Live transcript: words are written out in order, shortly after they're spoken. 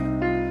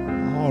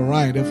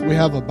right, if we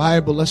have a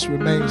Bible, let's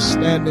remain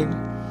standing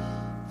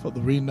for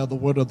the reading of the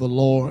word of the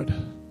Lord.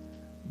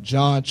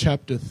 John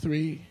chapter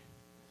 3,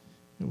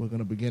 and we're going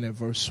to begin at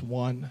verse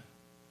 1.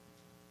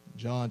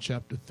 John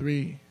chapter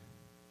 3,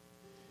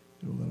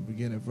 and we're going to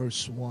begin at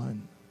verse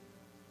 1.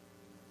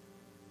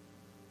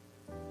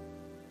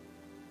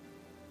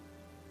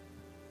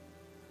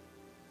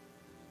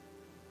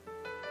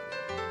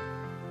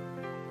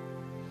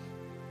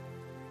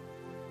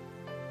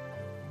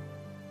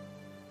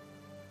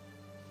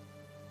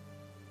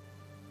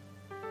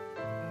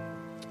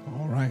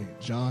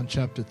 John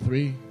chapter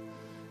 3,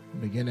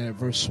 beginning at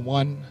verse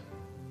 1.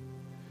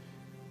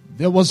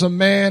 There was a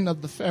man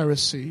of the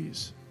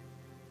Pharisees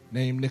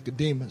named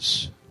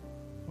Nicodemus,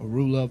 a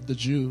ruler of the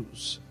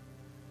Jews.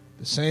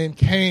 The same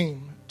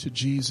came to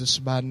Jesus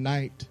by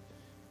night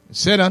and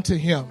said unto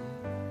him,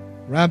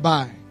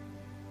 Rabbi,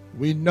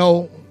 we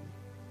know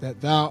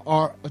that thou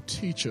art a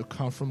teacher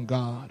come from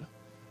God.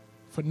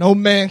 For no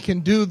man can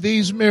do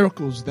these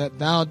miracles that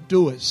thou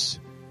doest,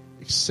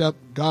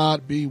 except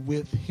God be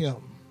with him.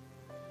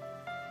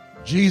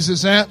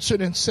 Jesus answered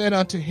and said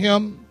unto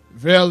him,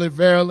 Verily,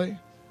 verily,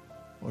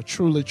 or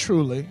truly,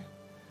 truly,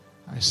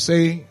 I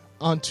say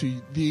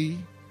unto thee,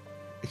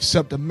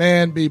 except a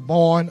man be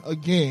born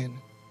again,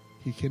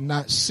 he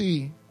cannot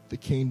see the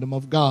kingdom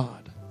of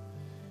God.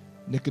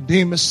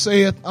 Nicodemus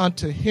saith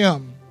unto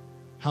him,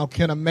 How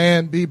can a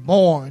man be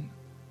born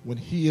when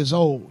he is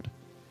old?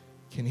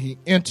 Can he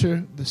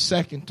enter the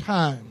second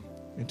time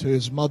into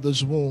his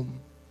mother's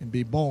womb and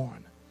be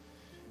born?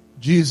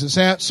 Jesus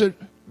answered,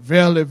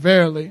 Verily,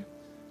 verily,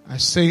 I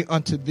say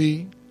unto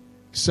thee,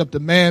 except a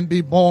man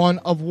be born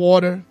of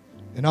water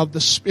and of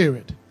the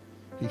Spirit,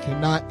 he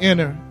cannot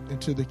enter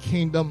into the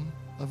kingdom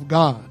of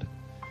God.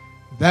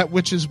 That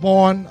which is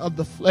born of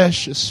the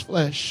flesh is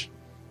flesh,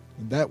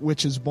 and that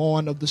which is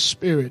born of the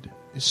Spirit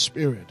is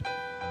spirit.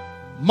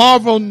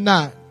 Marvel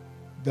not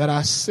that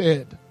I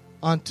said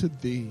unto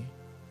thee,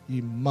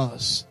 ye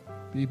must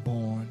be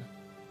born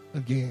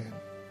again.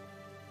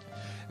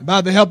 And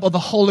by the help of the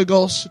Holy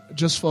Ghost,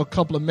 just for a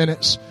couple of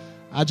minutes,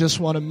 I just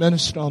want to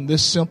minister on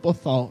this simple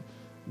thought.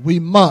 We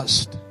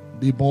must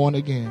be born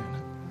again.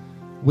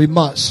 We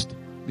must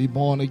be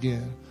born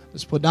again.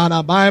 Let's put down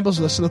our Bibles.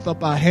 Let's lift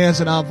up our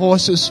hands and our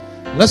voices.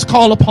 Let's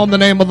call upon the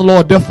name of the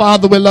Lord. Dear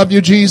Father, we love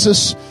you,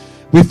 Jesus.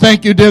 We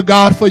thank you, dear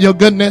God, for your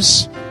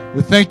goodness.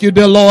 We thank you,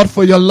 dear Lord,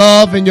 for your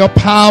love and your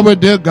power,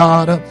 dear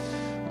God.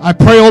 I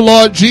pray, oh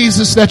Lord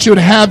Jesus, that you would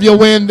have your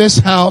way in this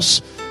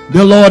house,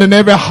 dear Lord, in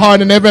every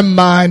heart and every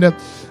mind.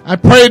 I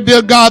pray,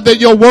 dear God,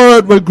 that your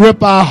word would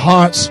grip our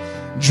hearts.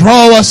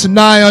 Draw us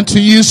nigh unto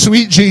you,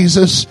 sweet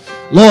Jesus.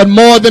 Lord,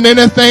 more than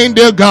anything,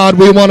 dear God,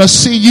 we want to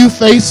see you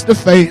face to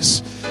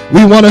face.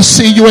 We want to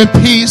see you in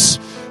peace.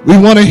 We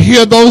want to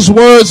hear those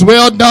words,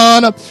 well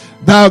done,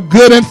 thou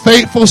good and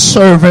faithful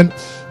servant.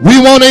 We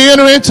want to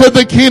enter into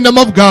the kingdom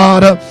of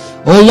God.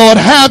 Oh Lord,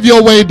 have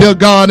your way, dear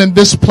God, in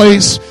this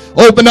place.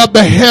 Open up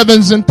the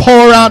heavens and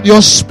pour out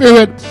your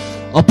spirit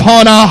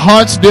upon our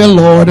hearts, dear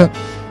Lord.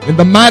 In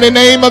the mighty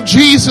name of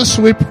Jesus,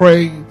 we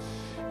pray.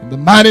 In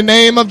the mighty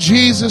name of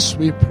Jesus,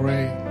 we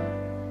pray.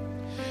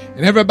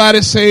 And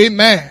everybody say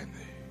amen.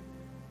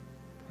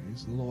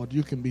 Praise the Lord.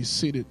 You can be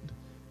seated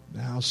in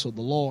the house of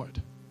the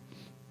Lord.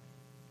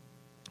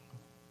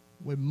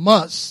 We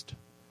must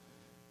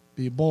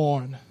be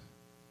born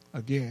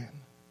again.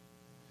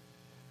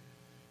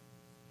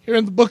 Here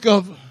in the book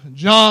of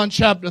John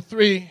chapter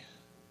 3,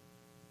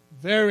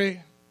 very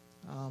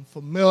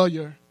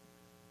familiar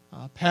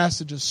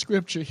passage of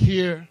scripture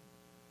here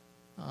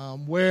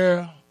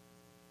where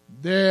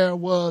there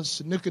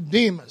was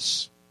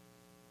Nicodemus,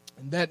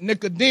 and that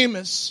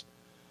Nicodemus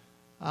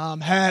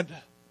had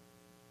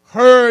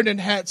heard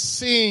and had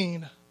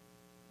seen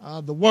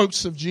the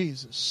works of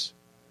Jesus.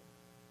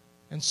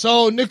 And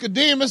so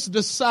Nicodemus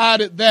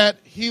decided that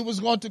he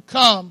was going to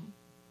come,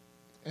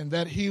 and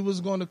that he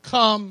was going to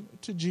come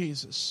to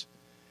Jesus.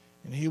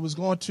 And he was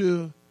going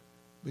to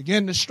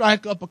begin to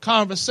strike up a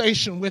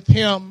conversation with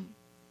him.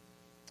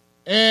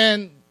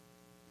 And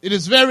it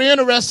is very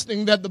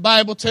interesting that the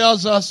Bible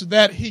tells us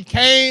that he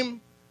came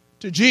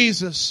to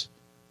Jesus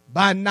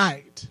by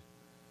night.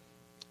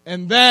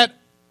 And that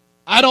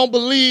I don't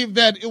believe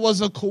that it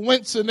was a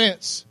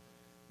coincidence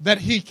that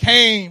he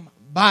came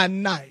by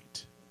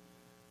night.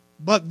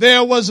 But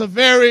there was a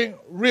very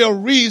real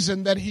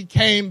reason that he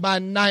came by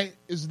night,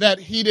 is that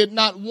he did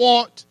not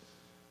want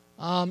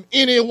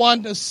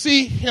anyone to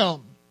see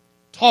him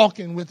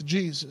talking with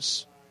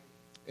Jesus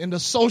and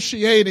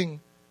associating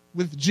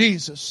with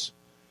Jesus,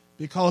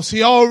 because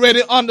he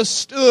already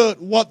understood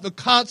what the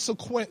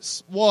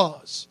consequence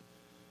was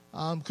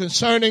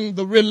concerning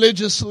the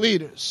religious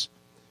leaders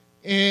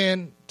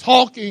in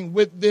talking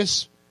with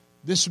this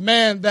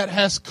man that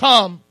has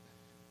come,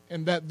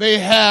 and that they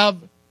have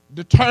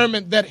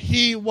determined that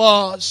he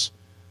was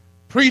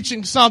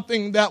preaching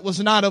something that was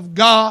not of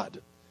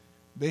God.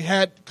 They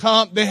had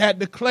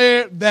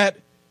declared that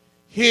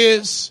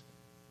his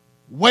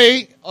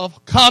way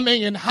of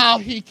coming and how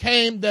he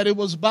came, that it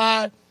was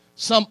by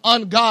some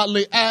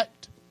ungodly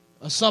act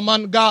or some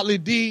ungodly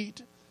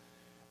deed.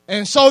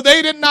 And so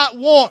they did not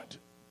want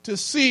to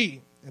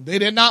see, and they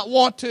did not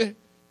want to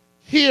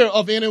hear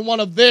of any one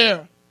of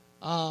their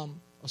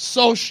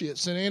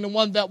associates, and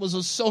anyone that was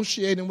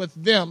associating with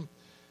them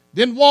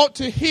didn't want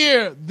to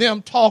hear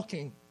them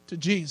talking to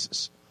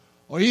Jesus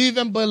or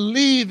even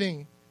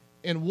believing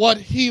in what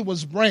he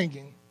was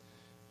bringing.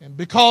 And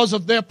because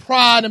of their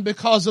pride and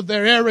because of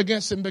their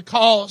arrogance and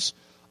because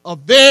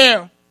of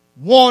their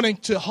wanting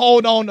to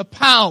hold on to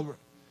power,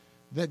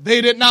 that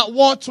they did not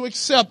want to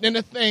accept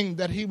anything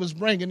that he was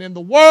bringing. And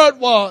the word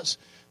was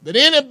that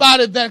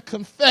anybody that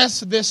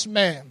confessed this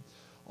man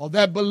or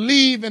that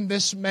believe in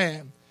this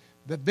man,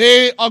 that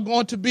they are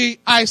going to be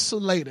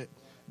isolated.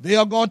 They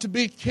are going to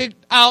be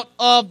kicked out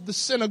of the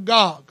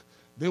synagogue.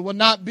 They will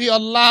not be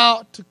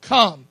allowed to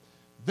come.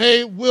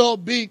 They will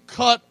be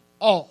cut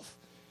off.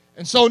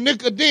 And so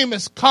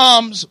Nicodemus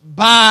comes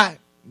by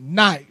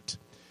night.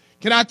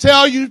 Can I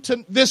tell you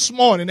this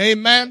morning,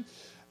 amen,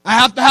 I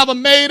have to have a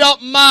made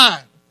up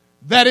mind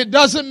that it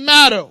doesn't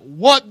matter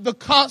what the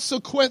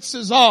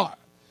consequences are.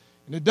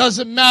 And it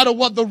doesn't matter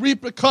what the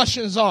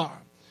repercussions are.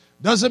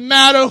 Doesn't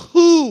matter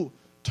who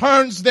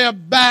turns their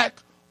back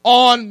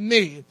on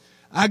me.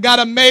 I got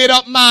a made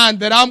up mind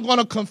that I'm going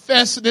to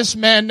confess this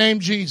man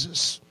named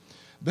Jesus.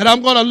 That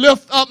I'm going to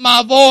lift up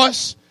my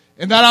voice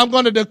and that I'm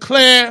going to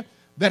declare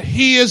that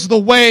he is the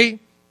way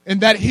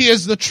and that he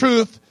is the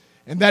truth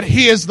and that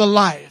he is the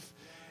life.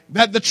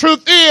 That the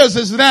truth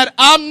is that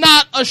I'm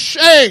not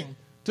ashamed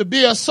to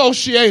be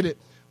associated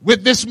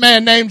with this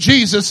man named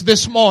Jesus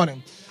this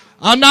morning.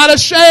 I'm not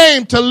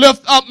ashamed to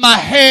lift up my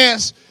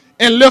hands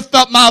and lift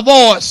up my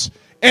voice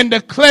and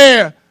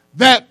declare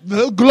that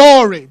the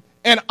glory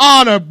and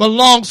honor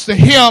belongs to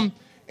him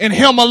and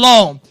him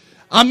alone.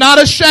 I'm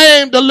not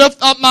ashamed to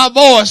lift up my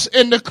voice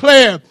and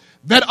declare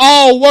that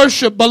all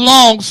worship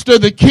belongs to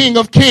the King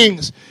of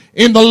Kings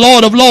and the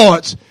Lord of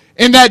Lords,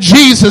 and that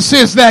Jesus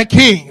is that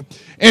King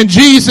and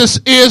Jesus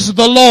is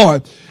the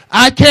Lord.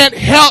 I can't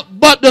help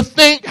but to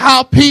think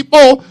how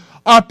people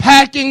are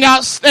packing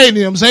out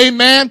stadiums,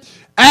 amen,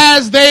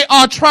 as they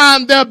are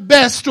trying their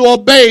best to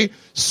obey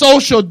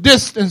social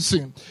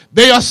distancing.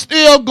 They are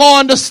still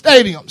going to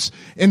stadiums,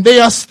 and they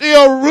are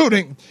still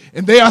rooting,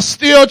 and they are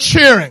still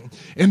cheering,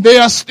 and they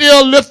are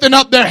still lifting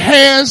up their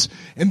hands,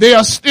 and they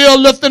are still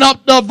lifting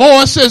up their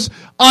voices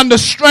under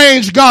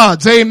strange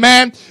gods,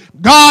 amen.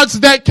 Gods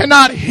that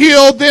cannot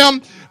heal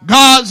them,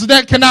 gods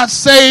that cannot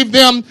save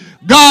them,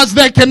 gods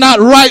that cannot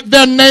write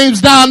their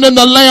names down in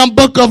the Lamb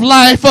Book of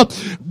Life,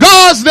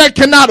 gods that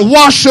cannot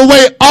wash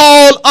away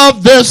all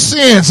of their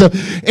sins.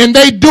 And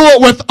they do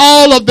it with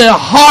all of their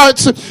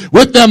hearts,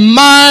 with their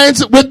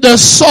minds, with their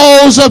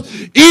souls,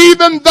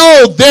 even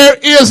though there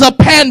is a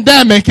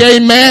pandemic,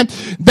 amen,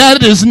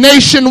 that is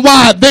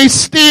nationwide. They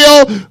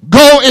still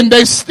go and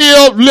they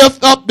still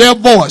lift up their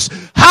voice.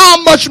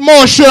 How much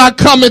more should I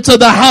come into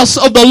the house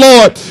of the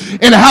Lord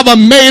and have a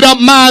made up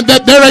mind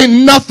that there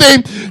ain't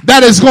nothing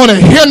that is going to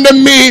hinder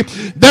me.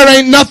 There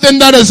ain't nothing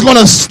that is going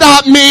to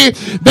stop me.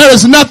 There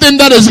is nothing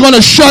that is going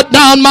to shut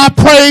down my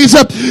praise.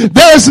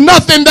 There is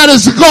nothing that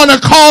is going to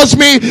cause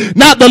me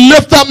not to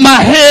lift up my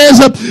hands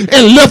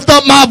and lift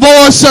up my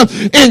voice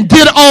and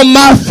get on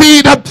my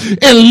feet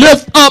and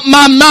lift up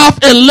my mouth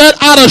and let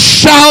out a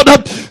shout.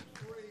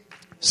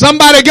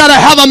 Somebody got to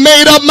have a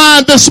made up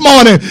mind this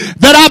morning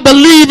that I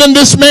believe in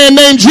this man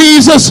named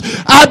Jesus.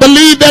 I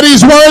believe that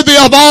he's worthy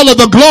of all of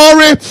the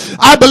glory.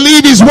 I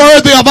believe he's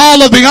worthy of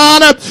all of the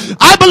honor.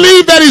 I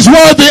believe that he's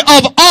worthy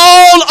of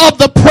all of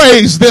the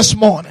praise this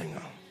morning.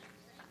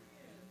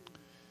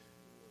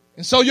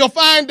 And so you'll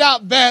find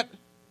out that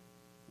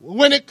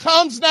when it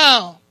comes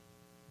down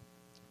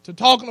to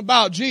talking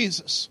about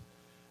Jesus,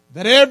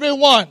 that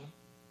everyone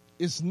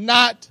is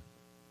not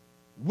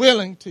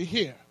willing to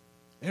hear.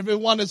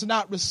 Everyone is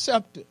not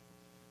receptive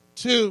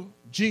to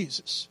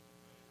Jesus.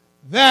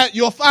 That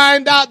you'll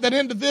find out that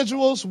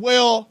individuals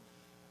they'll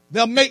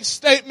make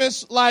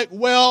statements like,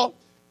 well,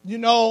 you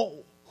know,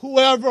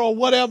 whoever or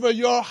whatever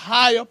your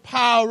higher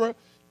power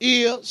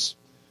is.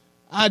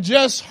 I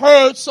just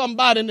heard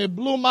somebody and it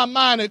blew my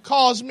mind. It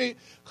caused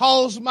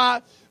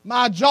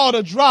my jaw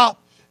to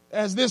drop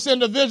as this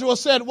individual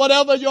said,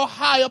 whatever your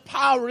higher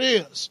power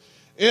is.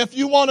 If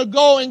you want to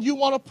go and you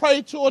want to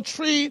pray to a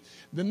tree,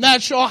 then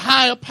that's your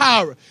higher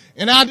power.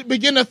 And I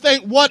begin to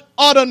think what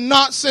utter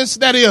nonsense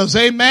that is.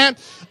 Amen.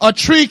 A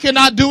tree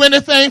cannot do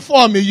anything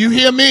for me. You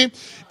hear me?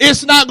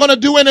 It's not going to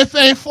do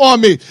anything for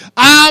me.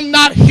 I'm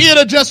not here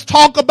to just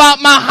talk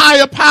about my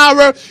higher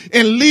power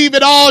and leave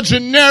it all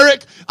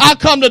generic. I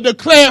come to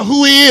declare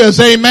who he is.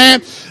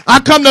 Amen. I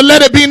come to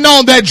let it be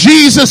known that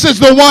Jesus is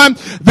the one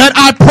that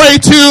I pray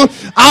to.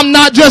 I'm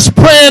not just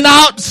praying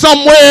out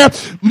somewhere.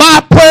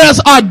 My prayers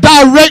are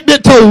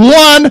directed to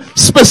one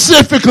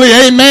specifically.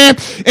 Amen.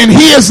 And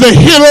he is the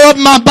healer of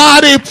my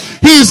body.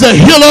 He's the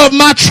healer of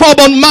my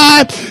troubled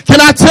mind. Can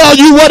I tell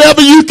you,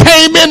 whatever you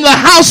came came in the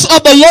house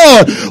of the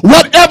Lord,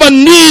 whatever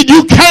need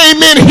you came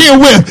in here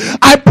with,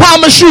 I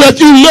promise you, if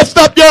you lift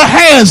up your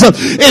hands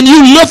and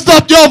you lift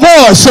up your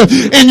voice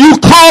and you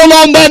call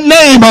on that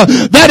name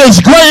that is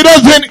greater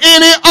than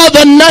any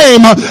other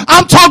name,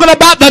 I'm talking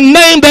about the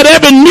name that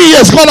every knee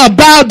is going to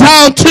bow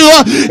down to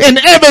and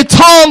every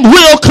tongue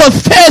will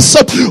confess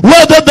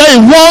whether they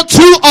want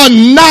to or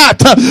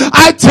not.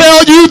 I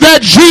tell you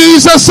that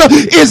Jesus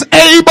is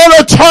able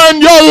to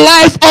turn your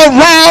life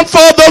around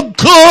for the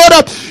good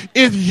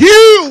if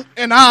you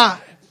and I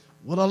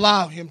would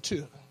allow him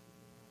to.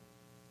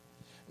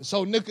 And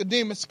so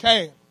Nicodemus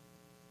came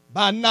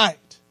by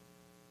night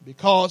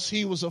because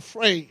he was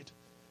afraid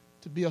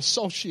to be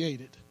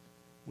associated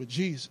with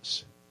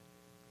Jesus.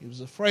 He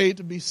was afraid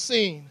to be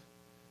seen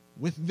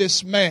with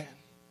this man.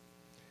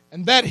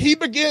 And that he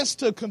begins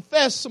to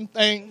confess some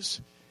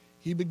things.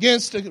 He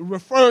begins to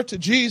refer to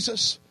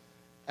Jesus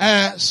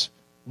as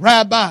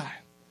Rabbi.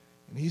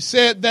 And he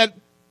said that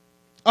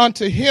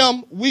unto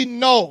him we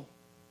know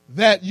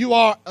that you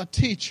are a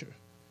teacher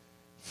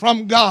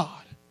from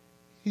God.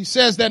 He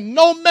says that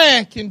no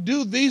man can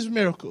do these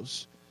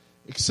miracles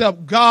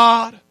except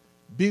God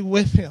be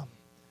with him.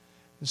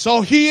 And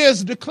so he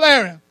is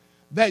declaring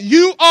that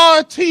you are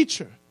a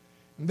teacher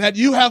and that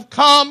you have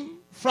come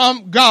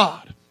from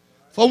God.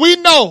 For we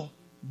know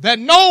that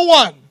no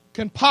one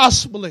can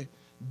possibly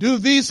do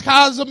these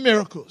kinds of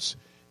miracles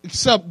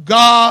except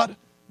God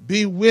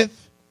be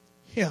with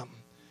him.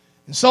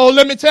 And so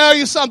let me tell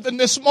you something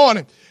this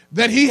morning,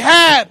 that he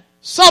had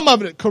some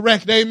of it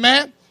correct,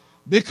 amen,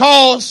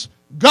 because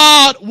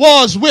God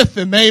was with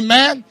him,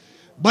 amen.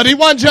 But he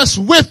wasn't just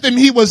with him,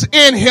 he was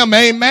in him,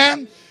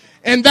 amen.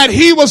 And that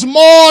he was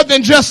more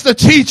than just a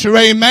teacher,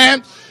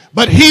 amen,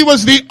 but he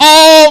was the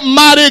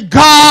Almighty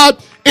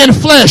God in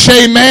flesh,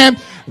 amen.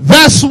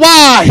 That's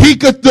why he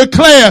could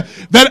declare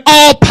that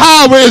all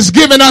power is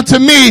given unto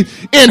me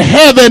in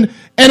heaven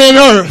and in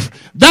earth.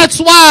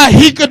 That's why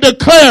he could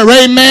declare,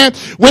 amen,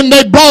 when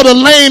they brought a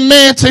lame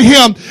man to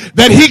him,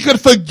 that he could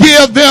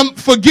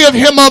forgive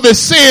him of his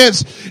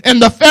sins.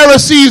 And the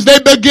Pharisees, they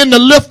begin to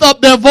lift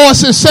up their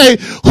voice and say,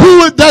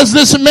 who does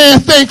this man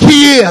think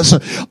he is?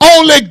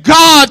 Only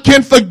God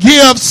can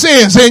forgive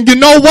sins. And you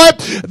know what?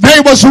 They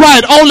was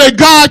right. Only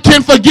God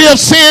can forgive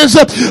sins,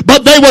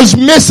 but they was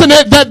missing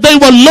it, that they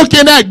were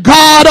looking at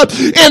God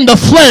in the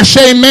flesh,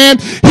 amen.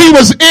 He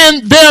was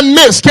in their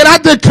midst. Can I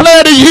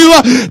declare to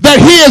you that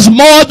he is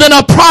more than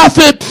a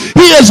prophet?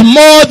 He is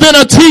more than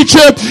a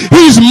teacher.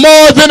 He's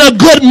more than a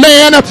good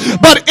man,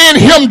 but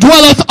in him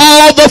dwelleth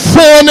all the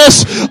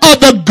fullness of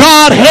the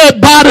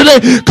Godhead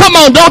bodily. Come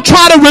on, don't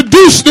try to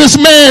reduce this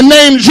man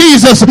named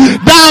Jesus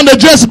down to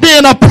just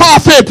being a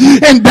prophet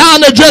and down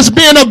to just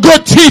being a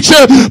good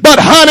teacher. But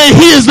honey,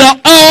 he is the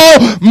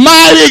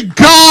Almighty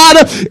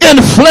God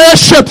in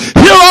flesh.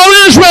 Hear, O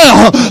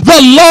Israel, the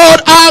Lord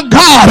our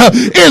God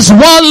is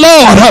one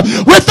Lord.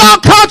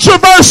 Without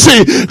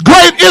controversy,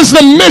 great is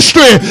the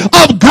mystery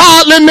of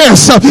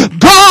godliness.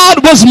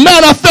 God was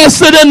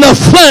manifested in the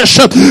flesh.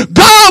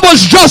 God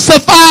was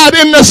justified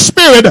in the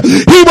spirit.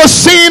 He was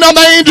seen of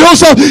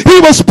angels. He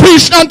was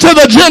preached unto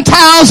the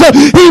Gentiles.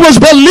 He was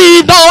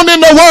believed on in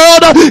the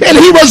world, and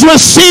he was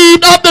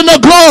received up in the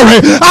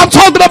glory. I'm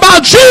talking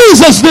about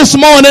Jesus this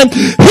morning.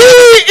 He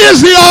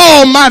is the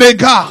Almighty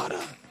God.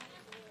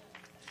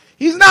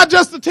 He's not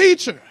just a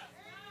teacher.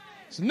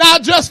 He's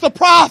not just a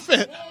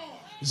prophet.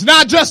 He's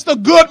not just a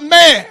good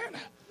man.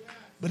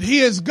 But he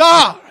is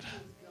God.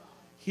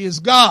 He is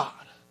God.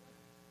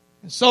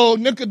 And so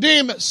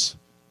Nicodemus,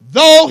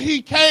 though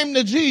he came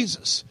to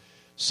Jesus,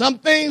 some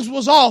things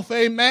was off,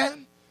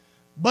 amen.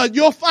 But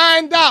you'll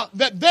find out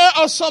that there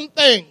are some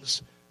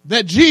things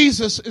that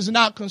Jesus is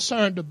not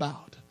concerned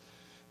about.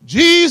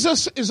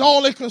 Jesus is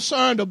only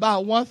concerned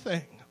about one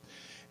thing,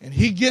 and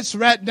he gets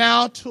right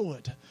down to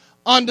it.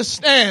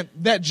 Understand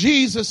that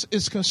Jesus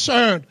is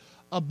concerned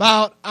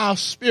about our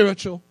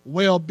spiritual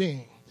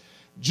well-being.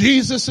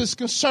 Jesus is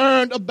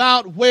concerned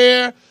about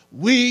where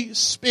we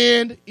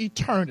spend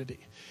eternity.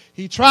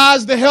 He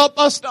tries to help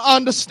us to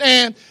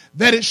understand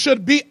that it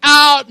should be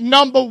our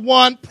number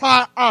one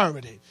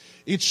priority.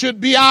 It should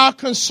be our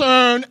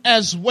concern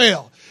as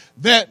well.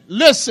 That,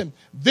 listen,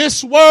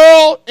 this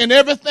world and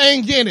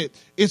everything in it,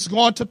 it's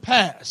going to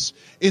pass.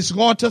 It's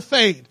going to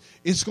fade.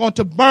 It's going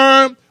to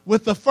burn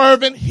with a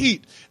fervent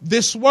heat.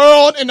 This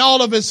world and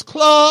all of its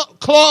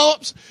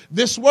clubs,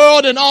 this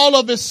world and all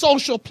of its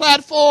social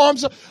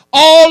platforms,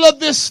 all of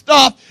this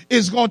stuff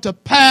is going to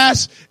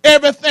pass.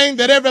 Everything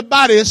that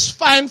everybody is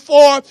fighting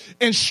for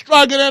and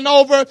struggling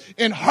over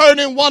and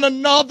hurting one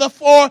another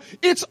for,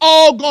 it's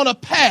all going to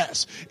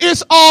pass.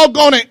 It's all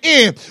going to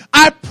end.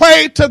 I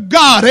pray to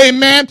God,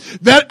 amen,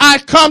 that I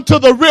come to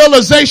the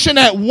realization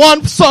at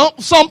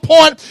some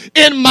point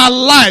in my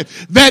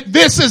life that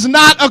this is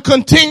not a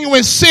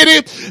continuing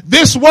city.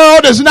 This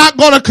world is not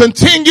going to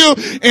continue,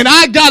 and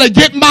I got to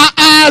get my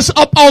eyes eyes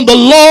up on the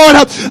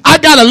Lord. I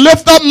got to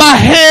lift up my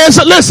hands.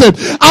 Listen,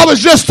 I was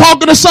just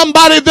talking to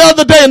somebody the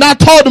other day and I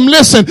told them,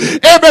 listen,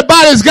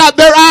 everybody's got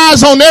their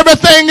eyes on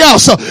everything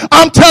else.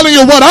 I'm telling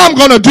you what I'm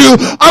going to do.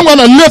 I'm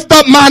going to lift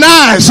up mine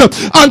eyes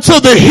unto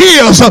the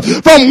hills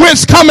from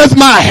whence cometh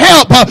my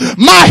help.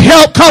 My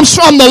help comes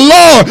from the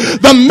Lord,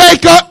 the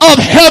maker of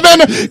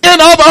heaven and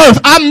of earth.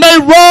 I may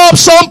rub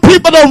some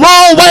people the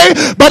wrong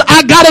way, but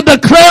I got to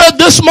declare it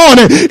this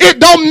morning. It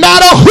don't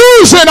matter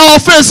who's in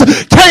office.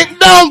 Can't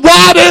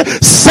nobody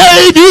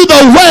save you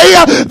the way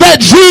that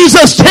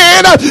Jesus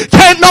can.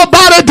 Can't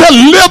nobody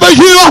deliver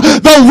you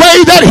the way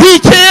that he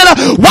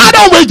can. Why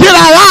don't we get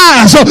our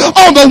eyes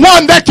on the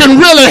one that can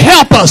really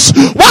help us?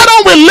 Why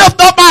don't we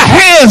lift up our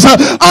hands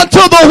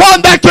unto the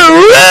one that can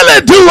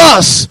really do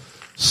us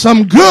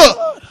some good?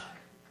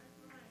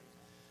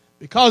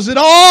 Because it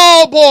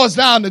all boils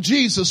down to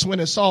Jesus when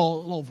it's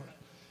all over.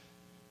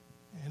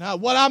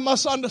 And what I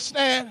must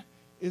understand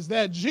is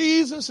that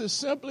Jesus is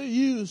simply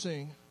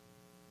using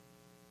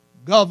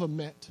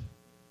government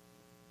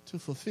to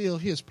fulfill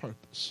his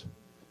purpose,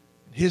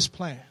 his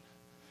plan.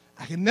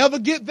 I can never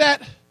get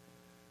that,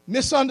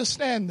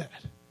 misunderstand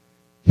that.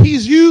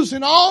 He's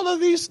using all of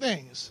these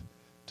things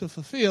to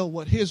fulfill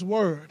what his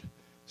word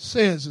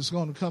says is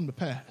going to come to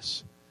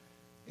pass.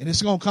 And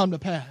it's going to come to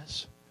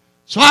pass.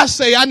 So I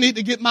say I need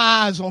to get my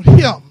eyes on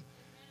him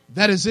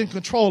that is in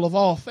control of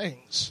all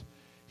things.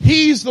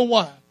 He's the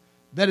one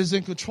that is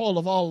in control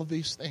of all of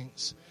these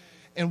things.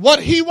 And what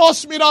he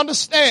wants me to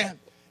understand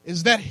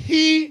is that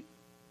he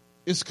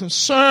is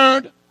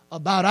concerned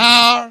about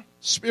our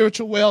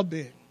spiritual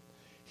well-being.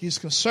 He's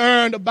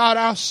concerned about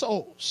our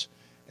souls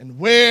and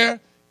where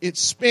it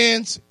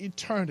spends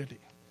eternity.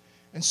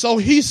 And so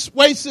he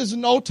wastes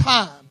no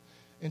time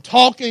in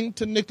talking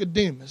to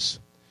Nicodemus.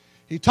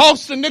 He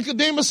talks to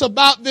Nicodemus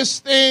about this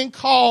thing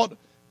called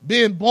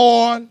being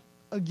born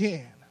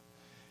again.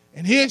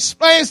 And he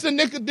explains to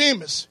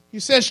Nicodemus, he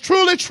says,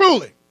 truly,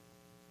 truly.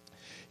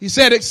 He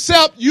said,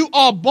 except you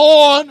are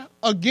born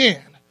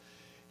again.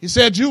 He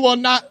said, you will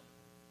not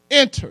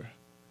enter.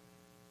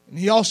 And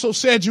he also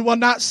said, you will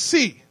not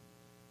see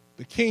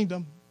the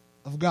kingdom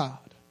of God.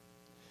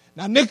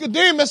 Now,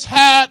 Nicodemus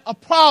had a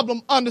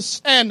problem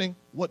understanding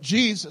what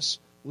Jesus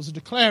was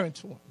declaring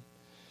to him.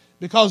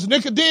 Because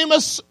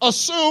Nicodemus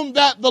assumed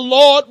that the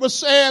Lord was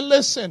saying,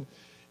 listen,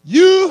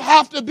 you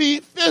have to be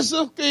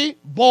physically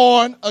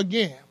born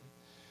again.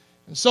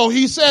 And so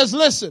he says,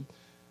 listen,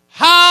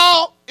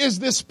 how is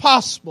this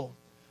possible?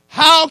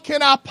 How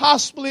can I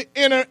possibly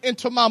enter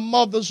into my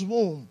mother's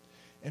womb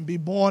and be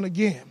born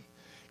again?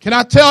 Can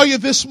I tell you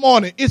this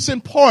morning, it's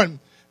important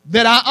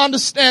that I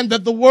understand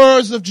that the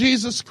words of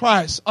Jesus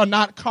Christ are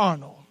not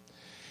carnal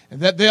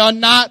and that they are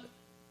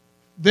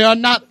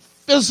not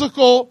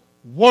physical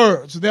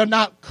words. They're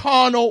not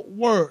carnal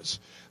words.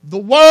 The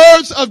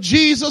words of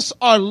Jesus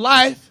are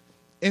life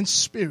and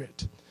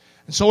spirit.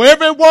 And so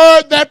every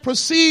word that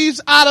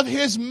proceeds out of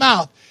his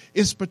mouth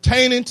is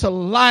pertaining to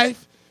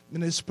life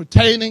and is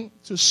pertaining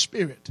to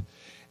spirit.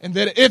 And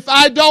that if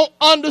I don't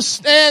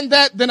understand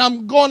that, then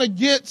I'm going to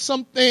get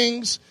some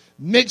things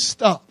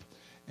mixed up.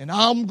 And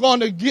I'm going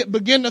to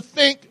begin to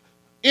think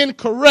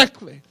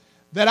incorrectly.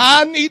 That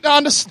I need to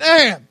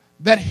understand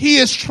that he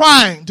is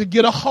trying to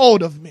get a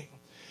hold of me.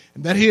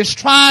 And that he is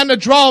trying to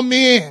draw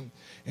me in.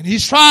 And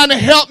he's trying to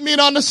help me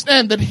to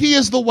understand that he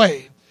is the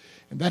way.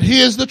 And that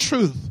he is the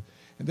truth.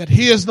 And that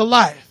he is the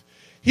life.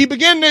 He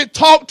began to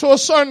talk to a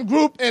certain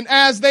group, and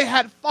as they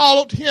had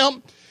followed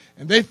him,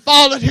 and they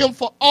followed him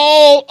for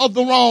all of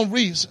the wrong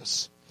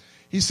reasons.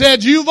 He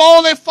said, you've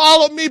only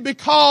followed me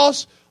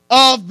because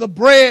of the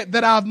bread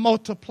that I've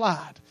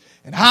multiplied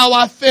and how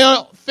I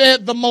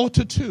fed the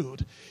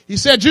multitude. He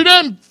said, you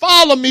didn't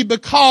follow me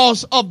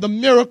because of the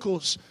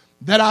miracles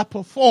that I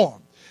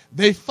performed.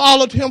 They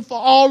followed him for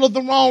all of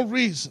the wrong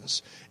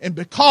reasons. And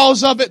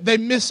because of it, they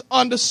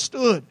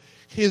misunderstood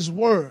his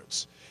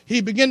words.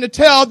 He began to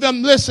tell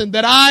them, listen,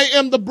 that I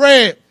am the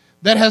bread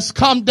that has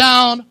come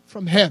down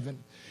from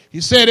heaven.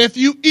 He said, if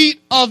you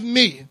eat of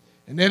me,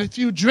 and that if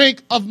you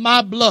drink of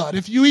my blood,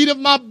 if you eat of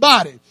my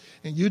body,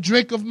 and you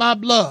drink of my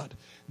blood,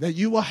 that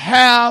you will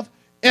have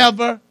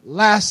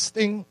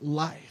everlasting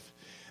life.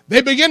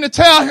 They begin to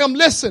tell him,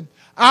 listen,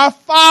 our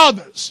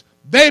fathers,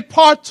 they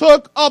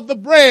partook of the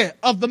bread,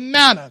 of the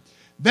manna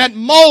that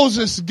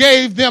Moses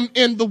gave them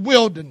in the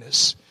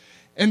wilderness.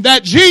 And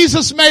that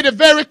Jesus made it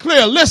very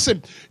clear,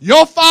 listen,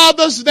 your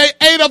fathers, they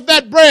ate of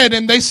that bread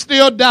and they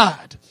still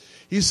died.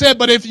 He said,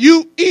 but if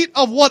you eat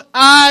of what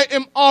I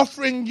am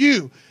offering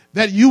you,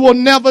 that you will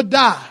never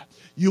die.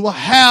 You will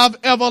have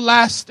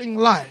everlasting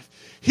life.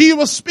 He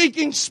was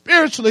speaking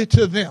spiritually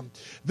to them.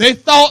 They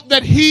thought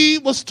that he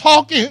was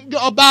talking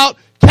about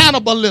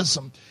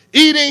cannibalism,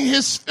 eating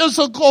his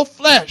physical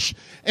flesh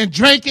and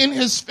drinking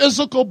his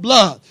physical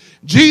blood.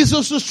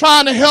 Jesus was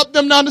trying to help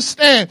them to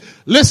understand,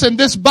 listen,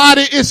 this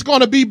body is going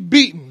to be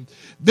beaten.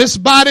 This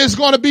body is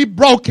going to be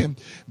broken.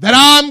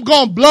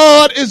 That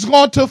blood is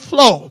going to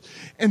flow.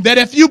 And that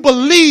if you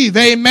believe,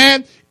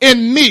 amen,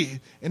 in me,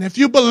 and if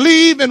you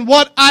believe in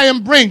what I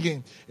am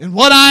bringing, in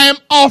what I am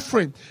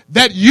offering,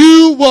 that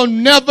you will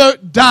never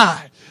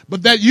die,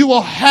 but that you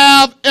will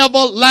have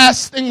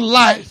everlasting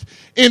life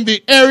in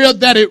the area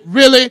that it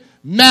really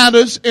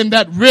matters and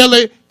that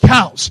really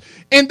counts.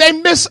 And they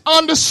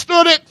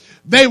misunderstood it.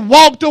 They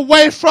walked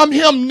away from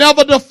him,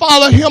 never to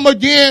follow him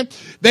again.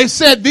 They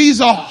said,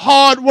 these are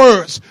hard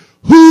words.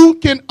 Who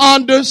can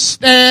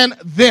understand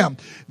them?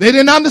 They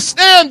didn't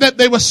understand that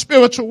they were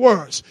spiritual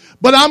words.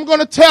 But I'm going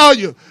to tell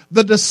you,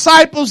 the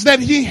disciples that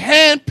he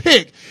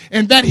handpicked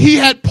and that he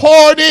had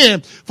poured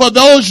in for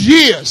those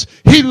years,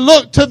 he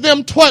looked to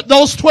them,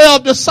 those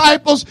 12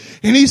 disciples,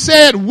 and he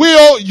said,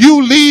 will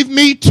you leave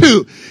me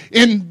too?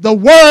 And the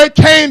word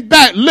came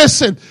back,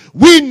 listen,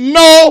 we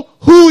know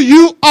who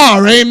you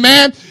are,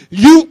 amen.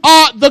 You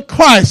are the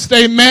Christ,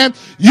 amen.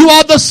 You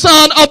are the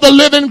Son of the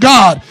living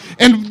God.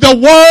 And the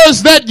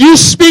words that you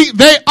speak,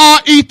 they are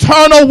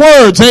eternal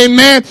words,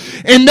 amen.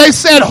 And they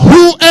said,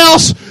 who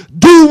else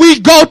do we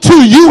go to?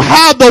 You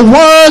have the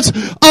words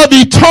of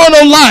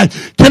eternal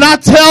life. Can I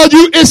tell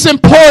you, it's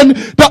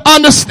important to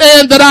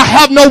understand that I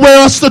have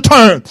nowhere else to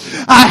turn.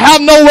 I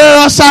have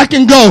nowhere else I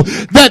can go.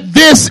 That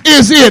this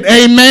is it,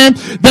 amen.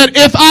 That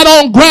if I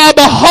don't grab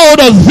a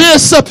hold of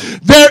this,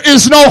 there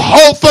is no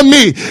hope for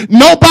me.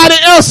 Nobody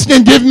else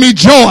can give me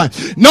joy.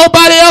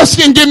 Nobody else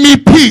can give me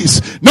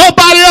peace.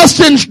 Nobody else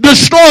can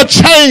destroy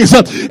chains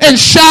and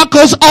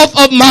shackles off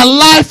of my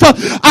life.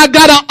 I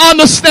gotta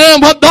understand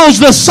what those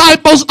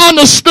disciples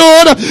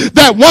understood,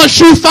 that once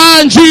you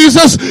find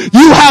Jesus,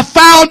 you have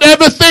found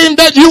everything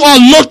that you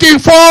are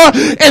looking for,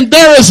 and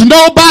there is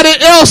nobody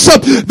else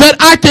that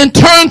I can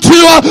turn to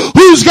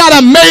who's got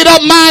a made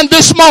up mind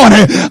this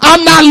morning.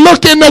 I'm not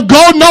looking to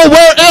go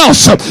nowhere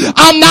else.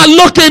 I'm not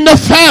looking to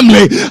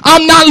family.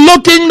 I'm not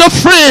looking to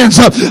friends.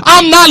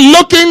 I'm not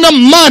looking to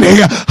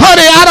money.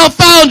 Honey, I done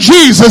found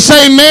Jesus,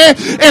 amen.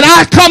 And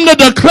I come to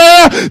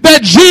declare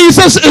that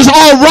Jesus is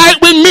all right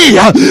with me.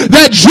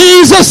 That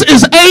Jesus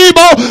is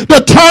able to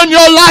turn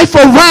your life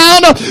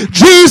around.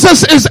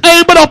 Jesus is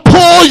able to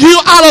pull you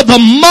out of the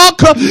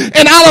muck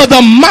and out of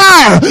the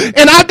mire.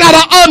 And I got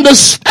to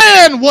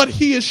understand what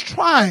he is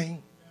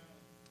trying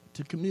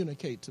to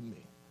communicate to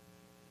me.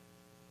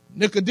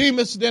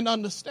 Nicodemus didn't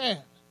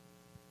understand.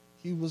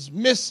 He was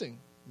missing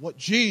what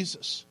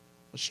Jesus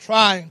was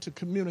trying to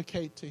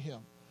communicate to him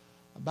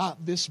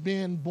about this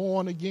being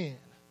born again.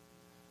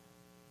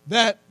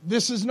 That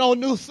this is no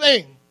new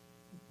thing.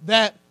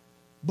 That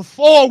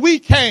before we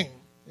came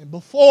and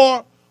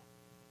before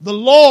the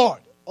Lord,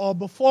 or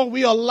before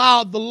we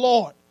allowed the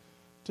Lord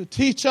to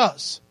teach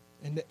us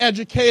and to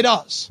educate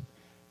us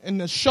and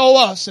to show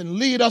us and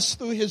lead us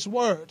through his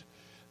word,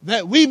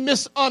 that we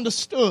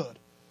misunderstood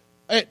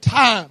at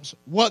times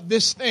what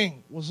this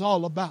thing was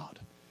all about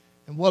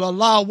and what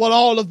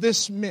all of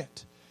this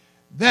meant.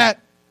 That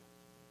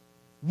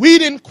we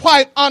didn't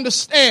quite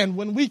understand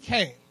when we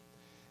came.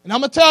 And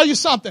I'm going to tell you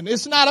something.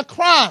 It's not a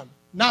crime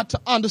not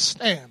to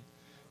understand.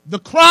 The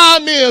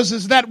crime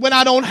is that when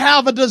I don't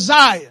have a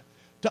desire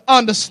to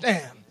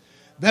understand,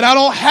 that I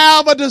don't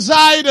have a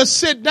desire to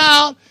sit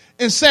down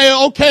and say,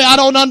 okay, I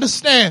don't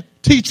understand.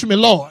 Teach me,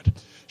 Lord.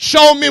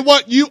 Show me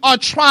what you are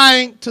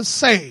trying to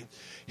say.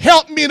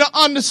 Help me to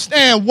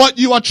understand what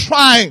you are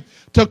trying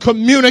to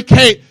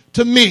communicate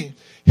to me.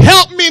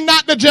 Help me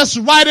not to just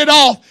write it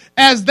off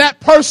as that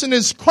person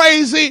is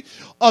crazy,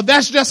 or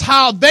that's just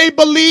how they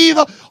believe,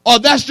 or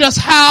that's just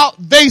how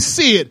they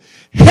see it.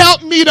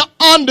 Help me to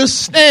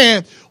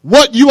understand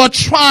what you are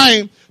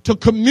trying to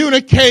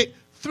communicate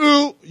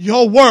through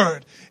your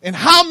word. And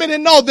how many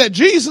know that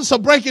Jesus will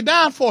break it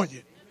down for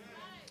you?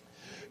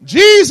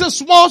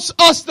 Jesus wants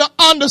us to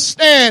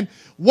understand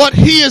what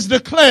he has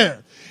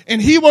declared.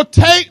 And he will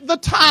take the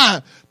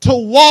time to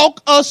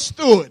walk us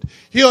through it.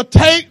 He'll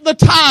take the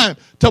time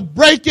to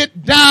break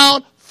it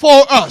down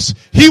for us.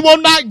 He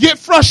will not get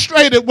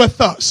frustrated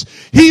with us.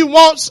 He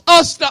wants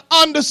us to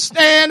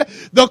understand.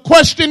 The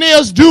question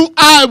is, do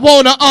I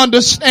want to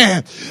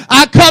understand?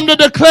 I come to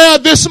declare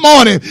this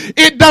morning,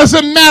 it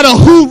doesn't matter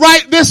who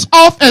writes this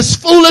off as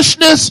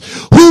foolishness,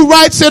 who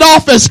writes it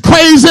off as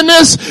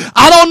craziness.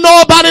 I don't know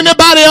about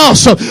anybody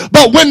else,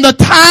 but when the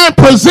time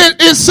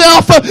presents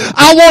itself,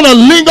 I want to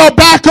linger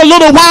back a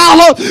little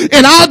while,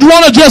 and I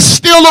want to just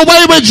steal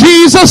away with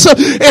Jesus,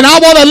 and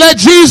I want to let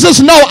Jesus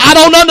know I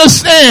don't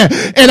understand.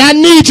 And I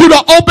need you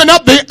to open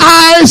up the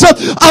eyes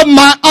of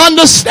my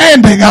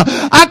understanding.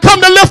 I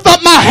come to lift up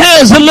my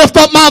hands and lift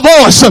up my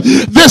voice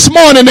this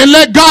morning and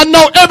let God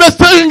know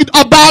everything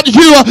about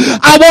you.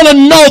 I want to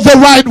know the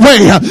right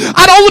way.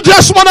 I don't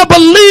just want to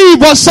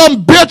believe what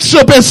some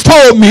bishop has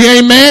told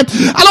me. Amen.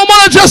 I don't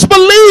want to just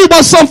believe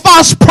what some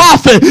false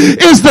prophet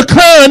is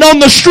declaring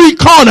on the street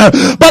corner.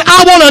 But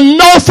I want to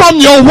know from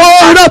your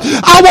word.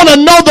 I want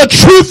to know the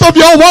truth of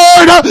your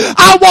word.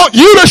 I want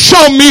you to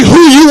show me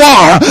who you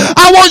are.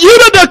 I want you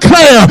to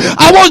declare.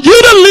 I want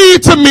you to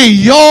lead to me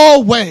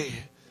your way,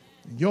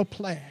 your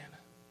plan.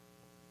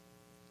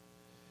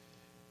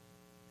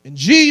 And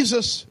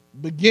Jesus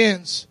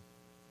begins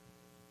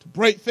to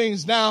break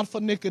things down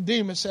for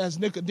Nicodemus, as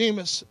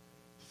Nicodemus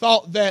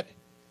thought that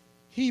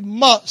he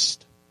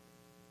must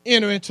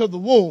enter into the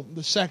womb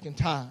the second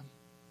time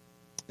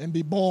and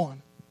be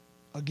born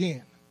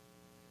again.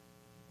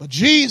 But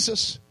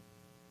Jesus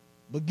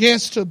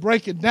begins to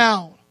break it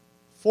down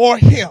for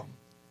him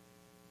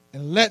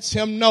and lets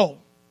him know.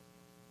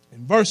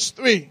 In verse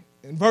 3,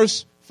 in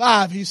verse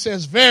 5, he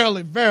says,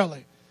 "Verily,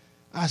 verily,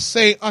 I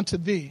say unto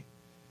thee,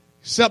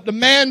 except a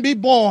man be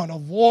born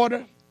of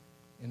water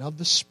and of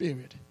the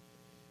Spirit,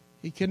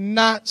 he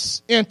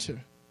cannot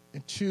enter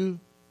into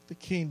the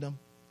kingdom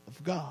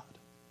of God."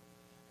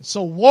 And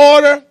so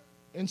water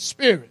and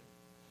spirit.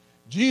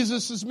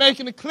 Jesus is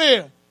making it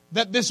clear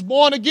that this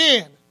born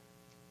again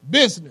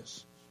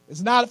business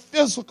is not a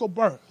physical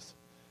birth,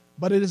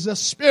 but it is a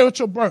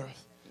spiritual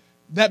birth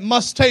that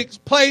must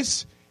take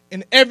place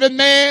in every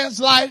man's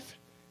life,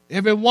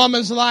 every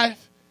woman's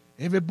life,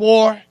 every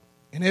boy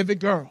and every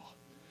girl.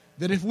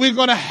 That if we're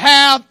going to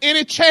have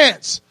any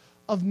chance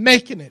of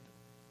making it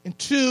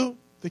into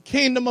the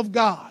kingdom of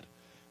God,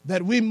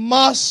 that we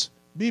must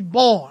be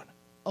born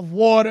of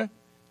water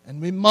and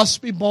we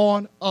must be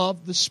born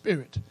of the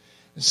Spirit.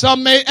 And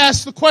some may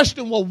ask the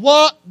question, well,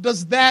 what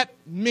does that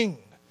mean?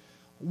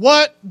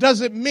 What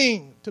does it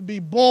mean to be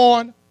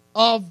born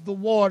of the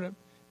water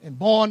and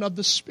born of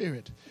the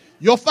Spirit?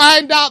 You'll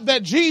find out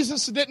that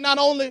Jesus did not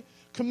only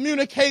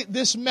communicate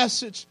this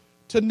message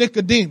to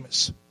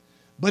Nicodemus,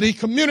 but he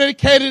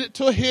communicated it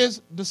to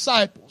his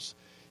disciples.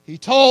 He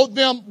told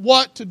them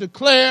what to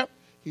declare.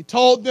 He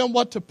told them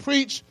what to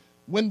preach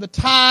when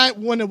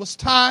it was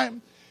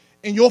time.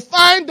 And you'll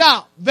find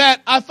out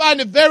that I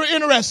find it very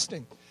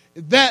interesting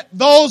that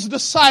those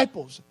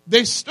disciples,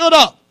 they stood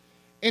up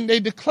and they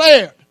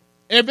declared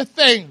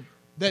everything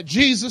that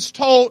Jesus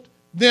told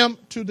them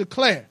to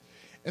declare.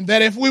 And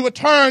that if we would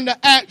turn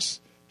to Acts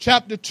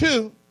chapter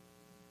 2,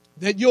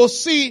 that you'll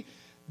see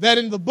that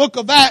in the book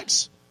of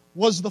Acts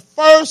was the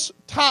first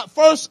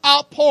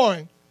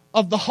outpouring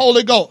of the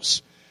Holy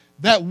Ghost.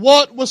 That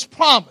what was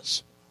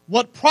promised,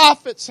 what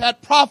prophets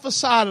had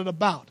prophesied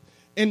about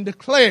and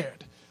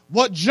declared,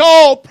 what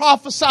Joel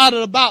prophesied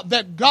about,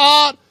 that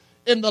God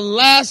in the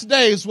last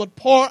days would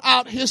pour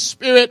out his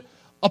Spirit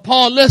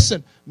upon,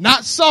 listen,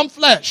 not some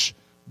flesh,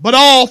 but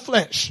all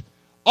flesh,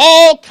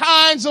 all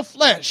kinds of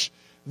flesh,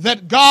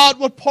 that God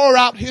would pour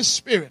out his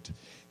Spirit.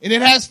 And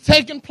it has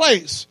taken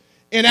place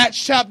in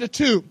Acts chapter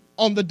 2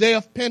 on the day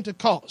of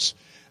Pentecost.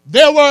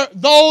 There were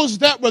those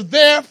that were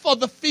there for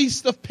the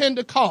feast of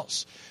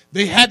Pentecost.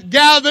 They had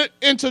gathered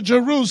into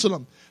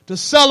Jerusalem to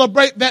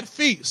celebrate that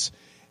feast.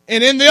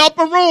 And in the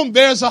upper room,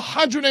 there's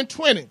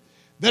 120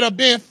 that are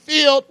being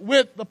filled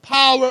with the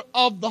power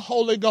of the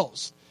Holy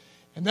Ghost.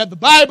 And that the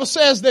Bible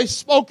says they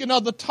spoke in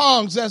other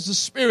tongues as the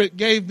Spirit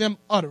gave them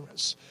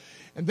utterance.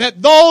 And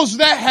that those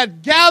that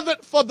had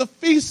gathered for the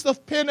feast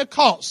of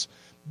Pentecost,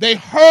 they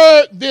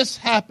heard this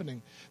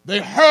happening. They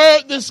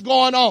heard this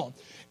going on.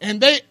 And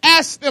they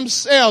asked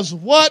themselves,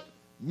 what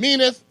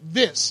meaneth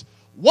this?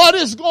 What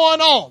is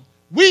going on?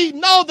 We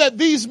know that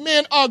these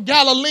men are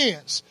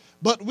Galileans,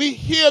 but we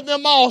hear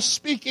them all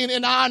speaking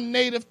in our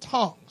native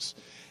tongues.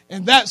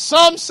 And that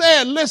some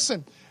said,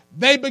 listen,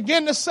 they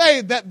begin to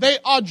say that they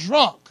are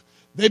drunk.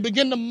 They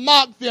begin to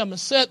mock them and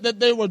said that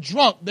they were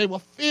drunk. They were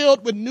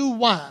filled with new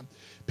wine.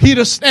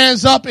 Peter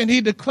stands up and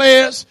he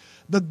declares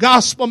the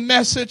gospel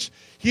message.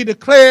 He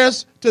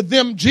declares to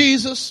them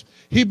Jesus.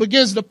 He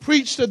begins to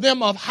preach to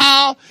them of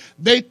how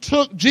they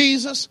took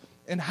Jesus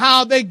and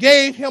how they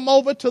gave him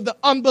over to the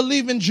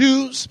unbelieving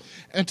Jews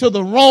and to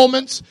the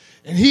Romans.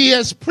 And he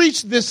has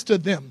preached this to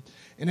them.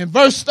 And in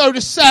verse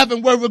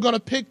 37, where we're going to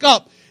pick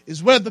up,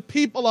 is where the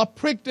people are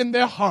pricked in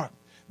their heart.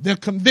 They're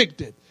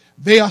convicted.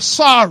 They are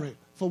sorry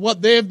for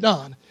what they've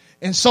done.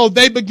 And so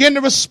they begin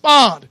to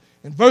respond.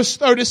 In verse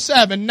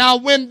 37, now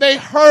when they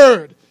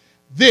heard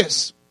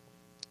this,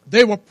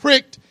 they were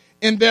pricked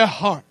in their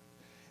heart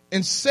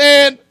and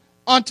said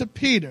unto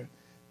Peter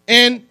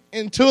and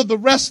to the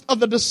rest of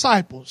the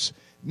disciples,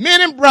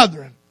 men and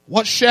brethren,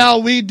 what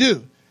shall we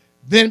do?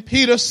 Then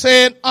Peter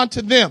said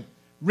unto them,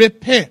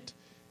 repent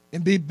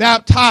and be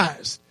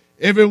baptized,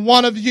 every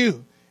one of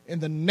you, in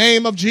the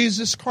name of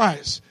Jesus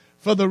Christ,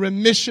 for the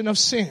remission of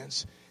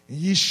sins. And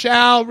ye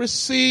shall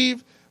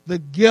receive the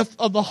gift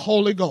of the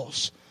Holy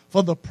Ghost.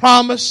 For the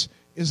promise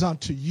is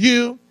unto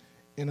you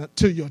and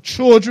to your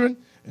children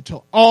and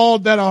to all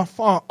that are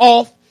far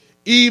off,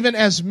 even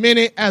as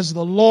many as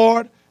the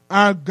Lord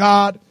our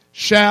God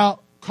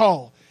shall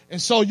call.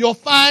 And so you'll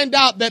find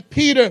out that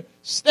Peter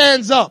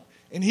stands up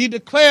and he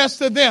declares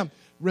to them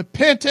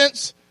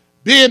repentance,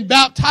 being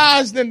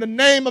baptized in the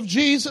name of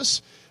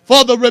Jesus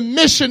for the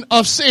remission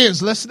of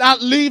sins. Let's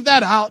not leave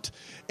that out.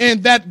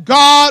 And that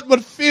God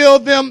would fill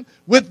them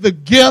with the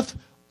gift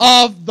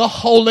of the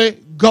Holy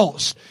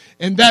Ghost.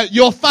 And that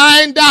you'll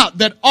find out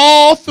that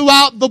all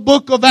throughout the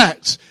book of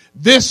Acts,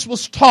 this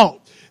was taught.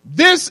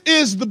 This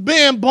is the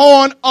being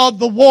born of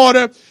the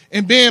water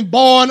and being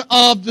born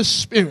of the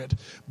Spirit.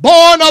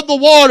 Born of the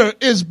water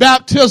is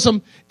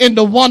baptism in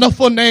the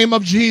wonderful name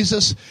of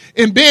Jesus.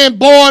 And being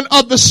born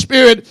of the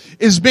Spirit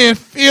is being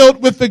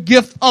filled with the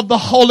gift of the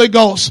Holy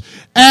Ghost.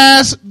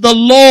 As the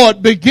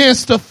Lord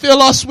begins to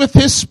fill us with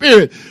His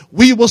Spirit,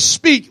 we will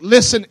speak,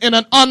 listen, in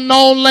an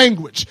unknown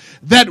language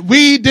that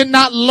we did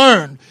not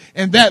learn,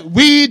 and that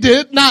we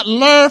did not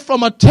learn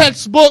from a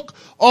textbook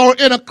or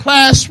in a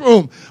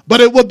classroom, but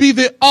it will be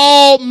the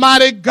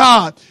Almighty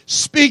God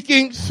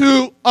speaking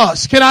through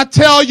us. Can I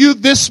tell you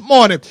this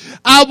morning,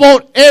 I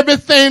want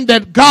everything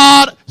that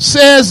God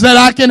says that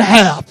I can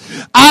have.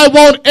 I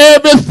want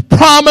every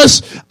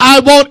promise.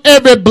 I want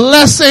every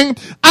blessing.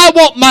 I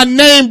want my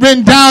name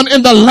written down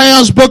in the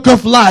Lamb's Book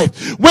of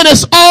Life. When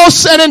it's all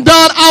said and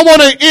done, I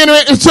want to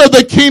enter into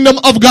the kingdom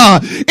of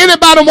God.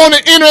 Anybody want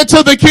to enter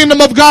into the kingdom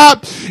of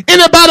God?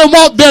 Anybody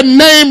want their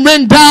name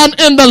written down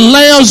in the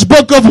Lamb's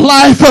Book of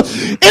Life?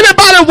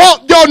 Anybody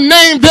want your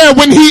name there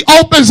when He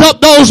opens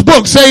up those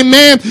books?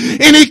 Amen.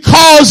 And He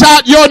calls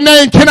out your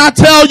name. Can I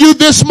tell you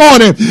this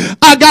morning,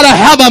 I gotta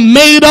have a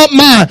made up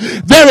mind.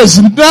 There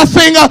is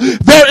nothing,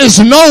 there is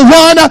no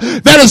one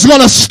that is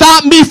going to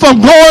stop me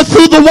from going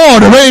through the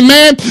water.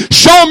 Amen.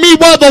 Show me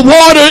where the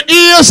water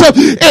is,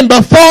 and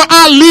before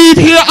I leave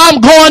here,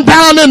 I'm going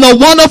down in the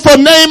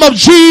wonderful name of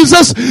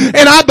Jesus,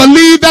 and I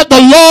believe that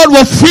the Lord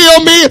will fill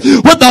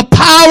me with the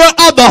power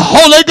of the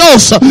Holy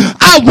Ghost.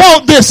 I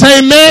want this.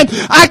 Amen.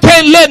 I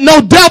can't let no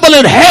devil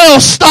in hell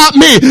stop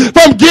me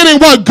from getting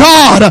what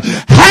God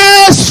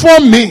has for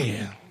me.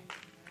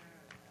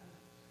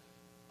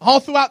 All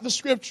throughout the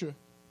scripture,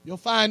 you'll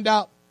find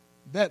out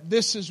that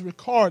this is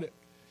recorded.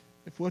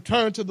 If we'll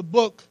turn to the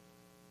book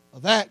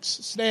of Acts,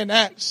 stay in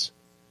Acts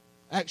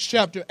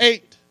chapter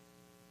 8.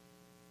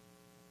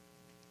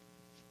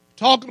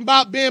 Talking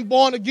about being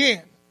born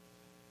again.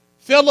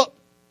 Philip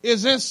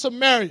is in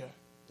Samaria,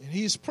 and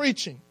he's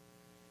preaching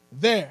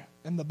there.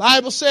 And the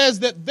Bible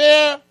says that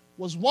there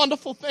was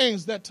wonderful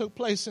things that took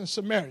place in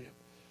Samaria.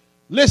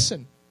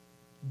 Listen,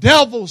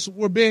 devils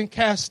were being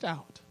cast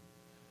out.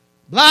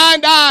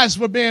 Blind eyes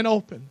were being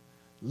opened.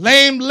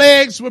 Lame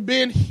legs were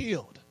being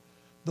healed.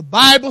 The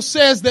Bible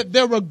says that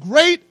there were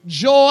great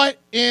joy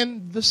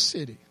in the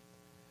city.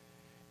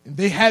 And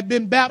they had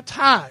been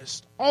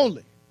baptized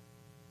only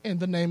in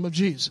the name of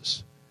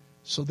Jesus.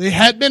 So they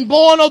had been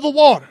born of the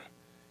water.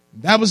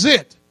 That was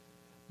it.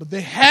 But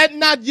they had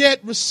not yet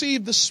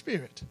received the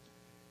Spirit.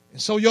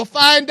 And so you'll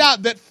find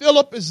out that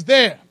Philip is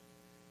there,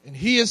 and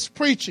he is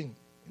preaching,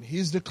 and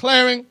he's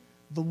declaring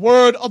the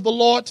word of the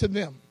Lord to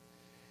them.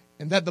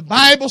 And that the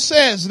Bible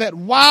says that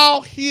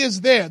while he is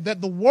there,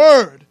 that the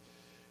word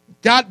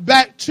got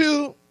back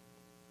to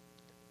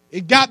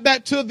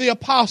the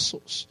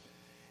apostles.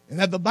 And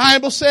that the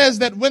Bible says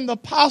that when the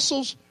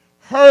apostles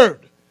heard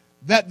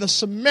that the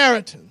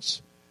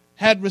Samaritans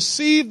had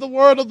received the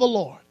word of the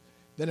Lord,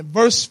 that in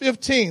verse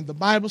 15, the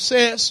Bible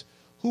says,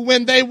 who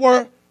when they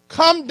were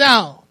come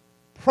down,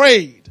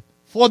 prayed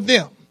for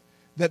them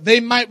that they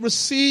might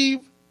receive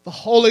the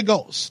Holy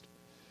Ghost.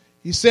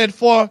 He said,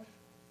 for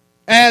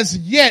as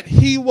yet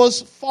he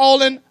was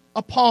fallen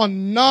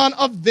upon none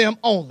of them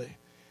only.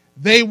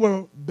 They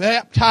were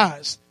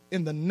baptized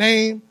in the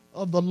name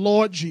of the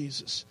Lord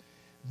Jesus.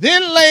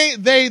 Then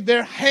laid they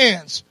their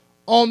hands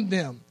on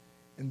them,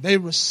 and they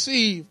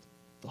received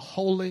the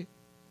Holy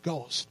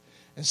Ghost.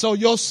 And so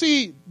you'll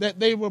see that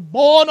they were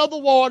born of the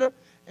water,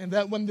 and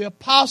that when the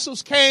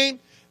apostles came,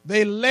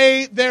 they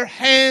laid their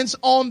hands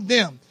on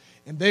them,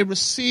 and they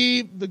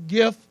received the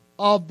gift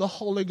of the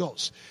Holy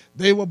Ghost.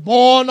 They were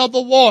born of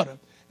the water,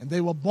 and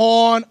they were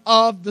born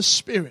of the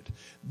Spirit.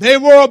 They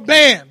were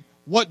obeying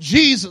what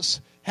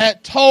Jesus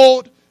had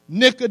told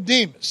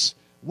Nicodemus.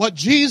 What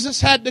Jesus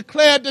had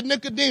declared to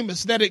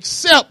Nicodemus, that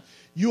except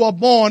you are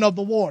born of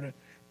the water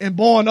and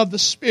born of the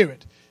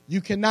Spirit,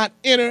 you cannot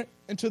enter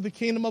into the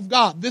kingdom of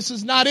God. This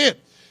is not it.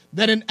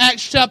 That in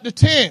Acts chapter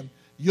 10,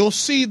 you'll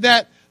see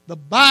that the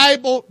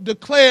Bible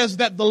declares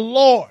that the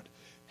Lord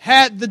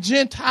had the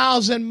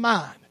Gentiles in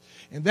mind,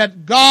 and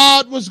that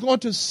God was going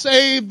to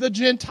save the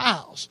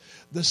Gentiles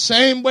the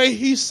same way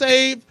He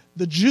saved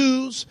the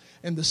Jews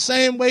and the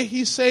same way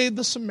He saved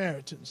the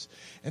Samaritans.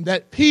 And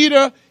that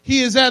Peter,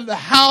 he is at the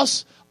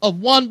house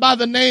of one by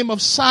the name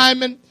of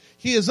Simon.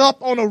 He is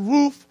up on a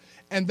roof,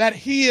 and that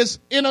he is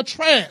in a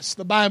trance,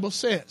 the Bible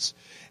says.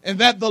 And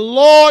that the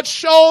Lord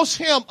shows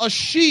him a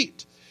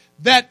sheet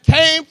that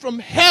came from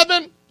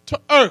heaven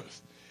to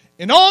earth.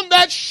 And on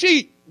that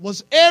sheet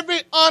was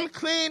every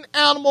unclean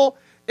animal,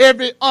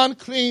 every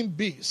unclean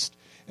beast.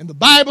 And the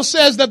Bible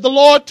says that the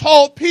Lord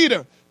told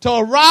Peter to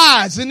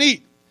arise and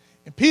eat.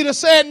 And Peter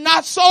said,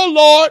 not so,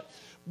 Lord,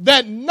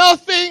 that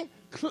nothing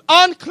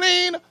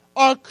unclean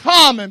or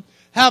common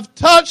have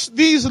touched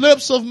these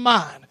lips of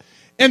mine.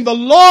 And the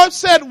Lord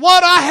said,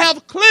 what I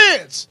have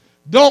cleansed,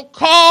 don't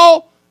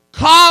call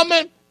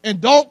common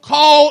and don't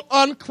call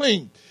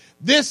unclean.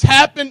 This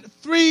happened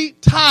 3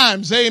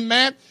 times,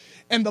 amen.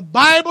 And the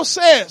Bible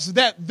says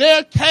that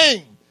there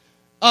came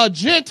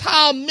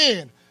Gentile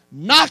men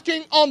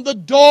knocking on the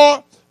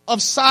door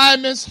of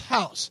Simon's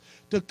house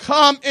to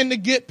come and to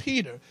get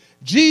Peter.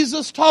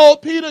 Jesus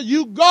told Peter,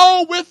 you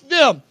go with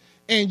them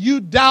and you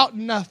doubt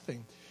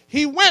nothing.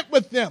 He went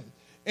with them.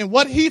 And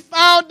what he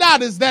found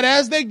out is that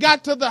as they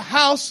got to the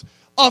house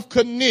of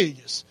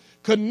Cornelius,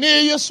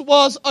 Cornelius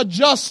was a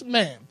just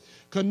man.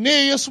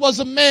 Cornelius was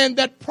a man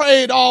that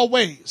prayed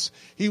always.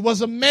 He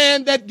was a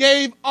man that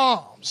gave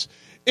alms.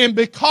 And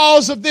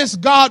because of this,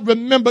 God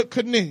remembered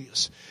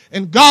Cornelius.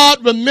 And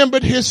God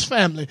remembered his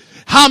family.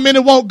 How many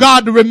want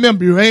God to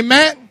remember you?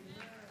 Amen.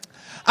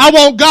 I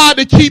want God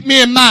to keep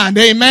me in mind.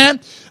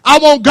 Amen. I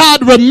want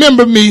God to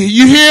remember me.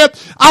 You hear?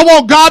 I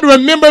want God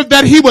to remember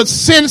that he would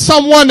send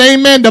someone,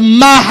 amen, to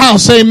my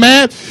house,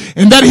 amen.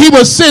 And that he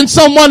would send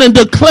someone and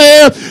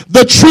declare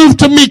the truth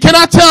to me. Can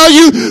I tell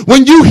you,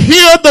 when you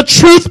hear the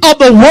truth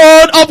of the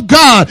word of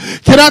God,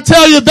 can I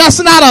tell you that's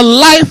not a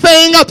light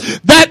thing?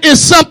 That is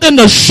something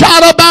to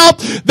shout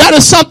about. That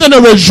is something to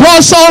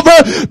rejoice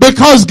over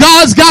because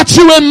God's got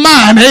you in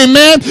mind,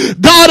 amen.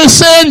 God is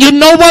saying, you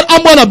know what?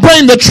 I'm going to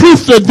bring the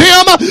truth to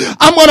them.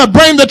 I'm going to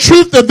bring the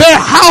truth to their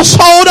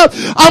household.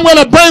 I'm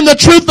going to bring the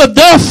truth of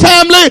their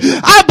family.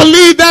 I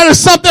believe that is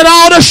something I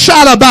ought to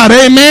shout about,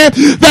 amen.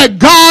 That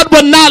God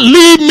would not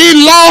leave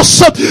me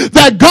lost,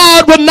 that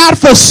God would not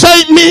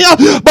forsake me,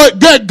 but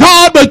that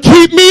God would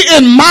keep me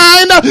in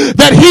mind,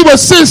 that he would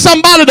send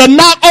somebody to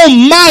knock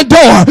on my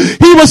door.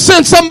 He would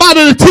send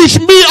somebody to teach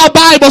me a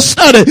Bible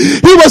study.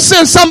 He would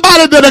send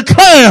somebody to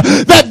declare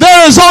that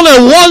there is only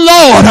one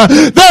Lord,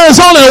 there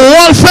is only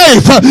one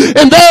faith,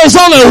 and there is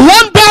only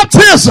one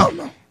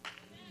baptism.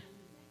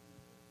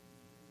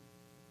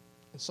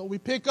 So we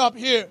pick up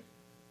here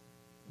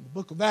in the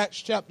book of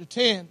Acts chapter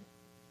 10,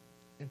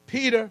 and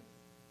Peter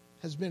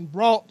has been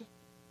brought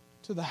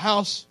to the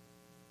house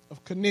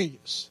of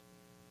Cornelius.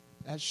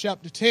 Acts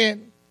chapter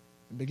 10,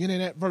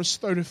 beginning at verse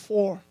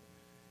 34.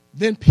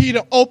 Then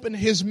Peter opened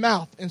his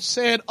mouth and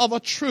said, of a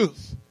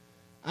truth,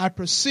 I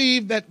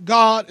perceive that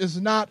God is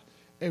not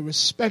a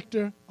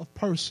respecter of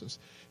persons.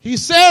 He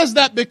says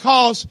that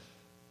because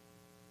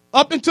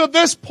up until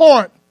this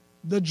point,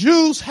 the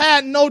Jews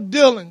had no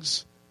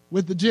dealings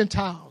with the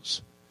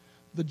Gentiles.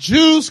 The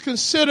Jews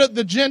considered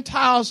the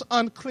Gentiles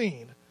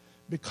unclean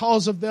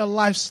because of their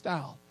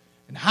lifestyle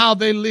and how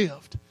they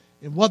lived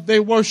and what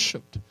they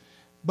worshiped.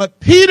 But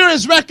Peter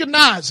is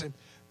recognizing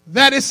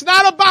that it's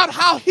not about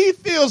how he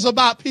feels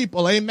about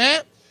people,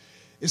 amen.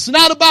 It's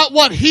not about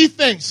what he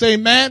thinks,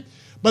 amen.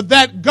 But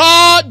that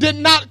God did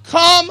not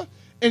come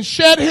and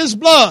shed his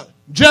blood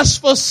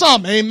just for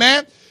some,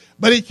 amen.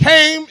 But he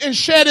came and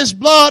shed his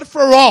blood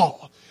for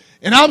all.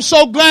 And I'm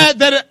so glad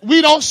that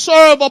we don't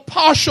serve a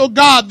partial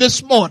God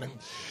this morning.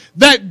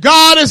 That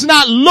God is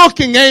not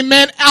looking,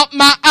 amen, out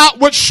my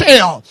outward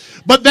shell.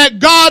 But that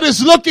God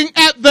is looking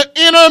at the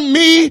inner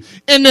me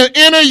and the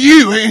inner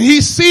you. And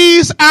he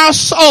sees our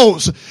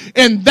souls.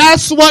 And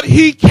that's what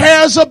he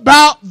cares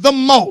about the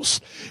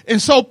most.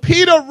 And so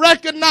Peter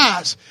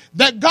recognized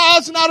that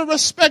God's not a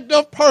respecter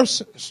of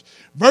persons.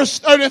 Verse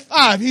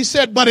 35, he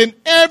said, but in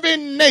every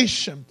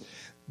nation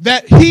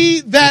that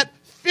he that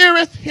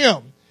feareth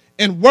him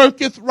and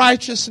worketh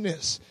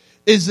righteousness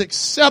is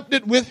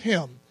accepted with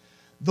him.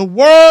 The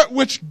word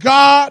which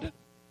God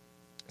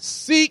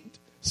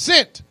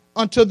sent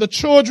unto the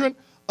children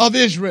of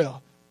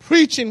Israel,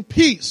 preaching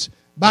peace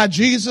by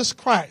Jesus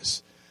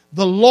Christ,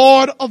 the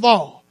Lord of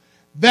all.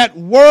 That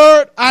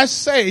word I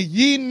say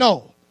ye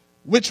know,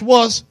 which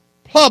was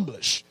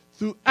published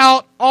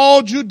throughout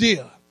all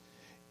Judea,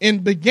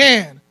 and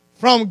began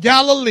from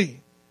Galilee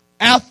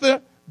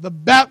after the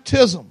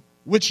baptism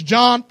which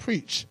John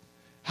preached,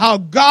 how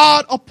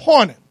God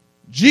appointed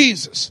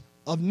Jesus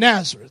of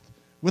Nazareth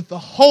with the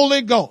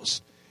Holy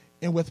Ghost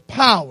and with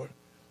power,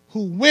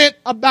 who went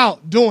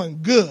about doing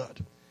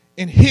good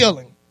and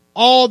healing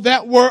all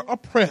that were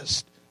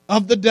oppressed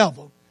of the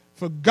devil,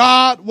 for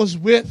God was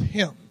with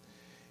him.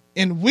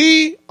 And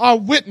we are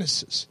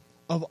witnesses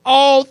of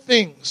all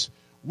things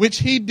which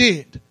he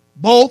did,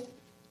 both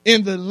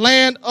in the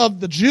land of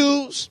the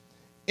Jews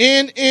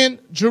and in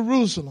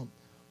Jerusalem,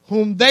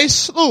 whom they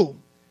slew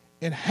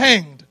and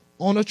hanged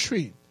on a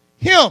tree.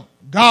 Him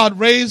God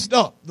raised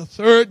up the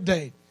third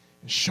day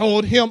and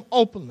showed him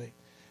openly,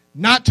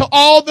 not to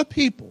all the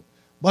people,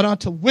 but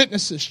unto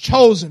witnesses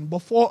chosen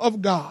before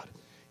of God,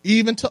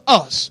 even to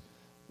us,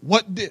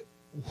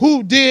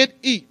 who did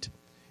eat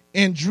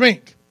and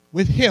drink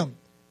with him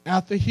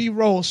after he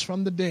rose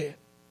from the dead.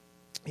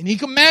 And he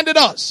commanded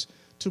us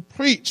to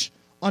preach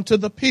unto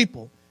the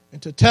people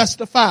and to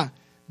testify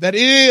that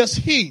it is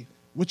he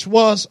which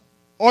was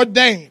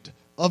ordained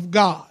of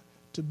God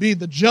to be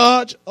the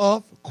judge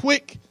of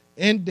quick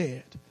and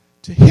dead.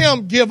 To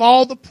him give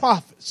all the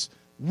prophets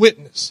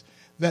witness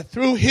that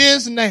through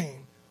his name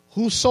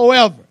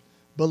whosoever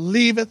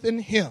believeth in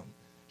him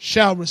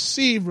shall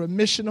receive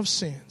remission of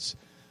sins.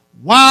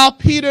 While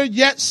Peter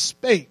yet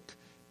spake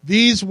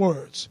these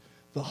words,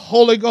 the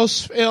Holy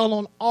Ghost fell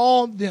on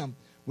all them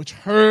which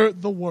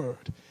heard the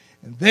word.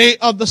 And they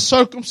of the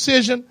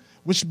circumcision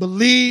which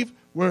believed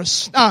were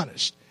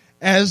astonished,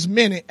 as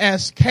many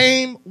as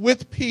came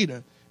with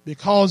Peter,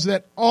 because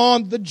that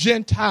on the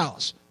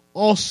Gentiles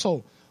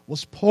also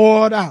was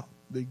poured out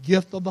the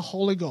gift of the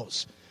Holy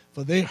Ghost.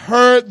 For they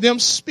heard them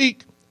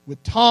speak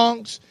with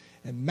tongues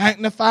and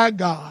magnify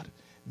God.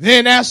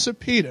 Then answered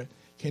Peter,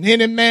 can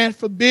any man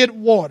forbid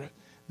water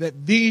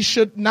that these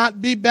should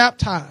not be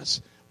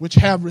baptized, which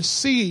have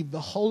received the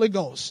Holy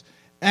Ghost,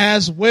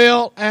 as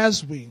well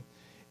as we?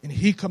 And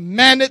he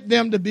commanded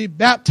them to be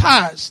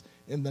baptized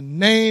in the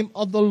name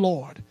of the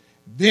Lord.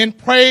 Then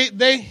prayed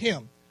they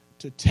him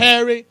to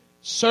tarry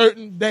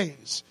certain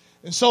days.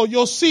 And so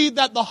you'll see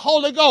that the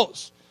Holy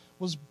Ghost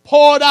was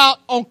poured out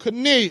on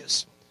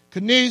Cornelius,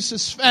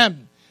 Cornelius'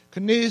 family,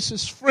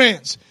 Cornelius'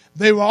 friends.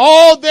 They were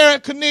all there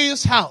at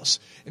Cornelius' house,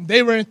 and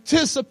they were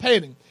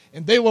anticipating,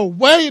 and they were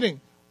waiting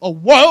a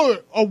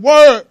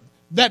word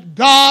that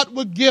God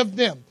would give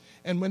them.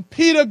 And when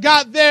Peter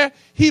got there,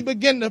 he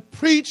began to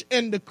preach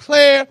and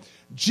declare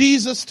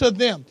Jesus to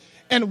them.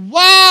 And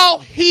while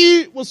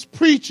he was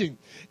preaching,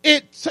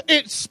 it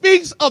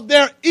speaks of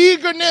their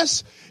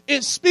eagerness.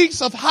 It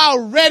speaks of how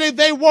ready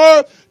they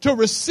were to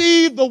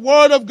receive the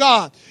word of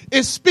God.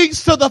 It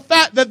speaks to the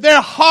fact that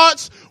their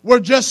hearts were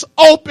just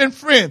open,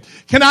 friend.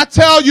 Can I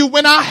tell you,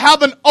 when I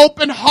have an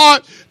open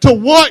heart to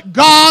what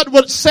God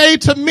would say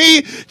to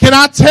me, can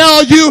I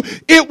tell you,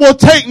 it will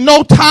take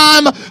no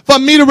time for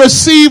me to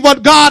receive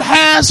what God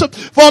has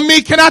for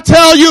me. Can I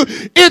tell you,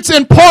 it's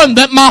important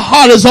that my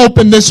heart is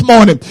open this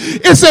morning.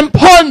 It's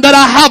important that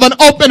I have an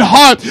open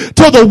heart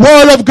to the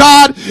word of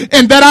God,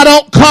 and that I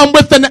don't come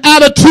with an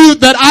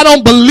attitude that I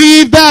don't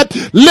believe that.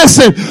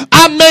 Listen,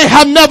 I may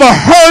have never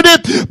heard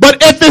it,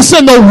 but if it's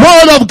in the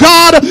word of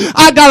God,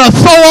 I gotta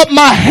throw up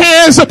my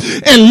hands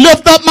and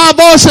lift up my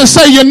voice and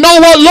say, you know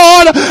what,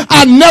 Lord,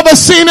 I've never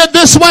seen it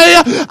this way.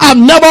 I've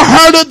never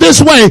heard it this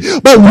way.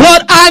 But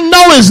what I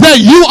know is that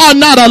you are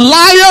not a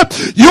liar.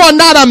 You are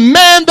not a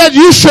man that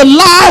you should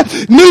lie,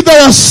 neither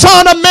a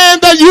son of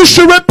man that you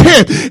should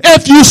repent.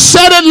 If you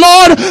said it,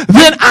 Lord,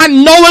 then I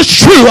know it's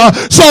true.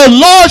 So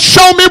Lord,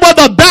 show me where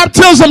the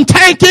baptism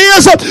tank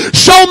is.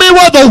 Show me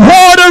where the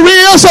water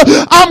is.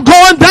 I'm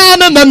going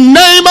down in the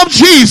name of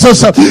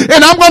Jesus,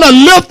 and I'm going to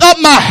lift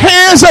up my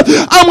hands.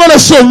 I'm going to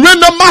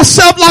surrender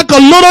myself like a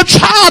little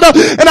child,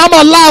 and I'm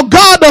going to allow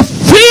God to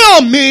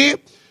fill me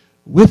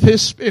with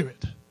his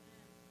spirit.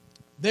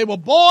 They were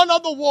born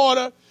of the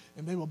water,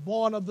 and they were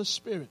born of the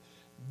spirit.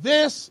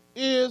 This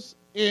is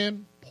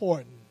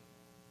important.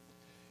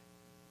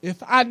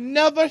 If I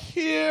never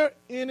hear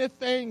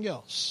anything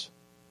else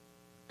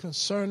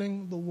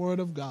concerning the word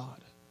of God,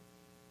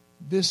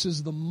 this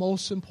is the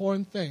most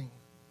important thing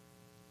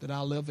that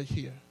I'll ever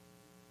hear.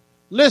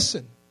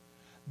 Listen,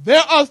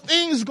 there are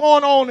things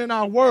going on in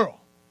our world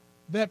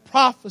that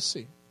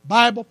prophecy,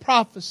 Bible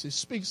prophecy,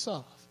 speaks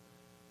of.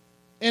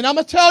 And I'm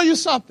going to tell you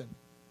something.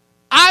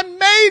 I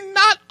may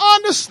not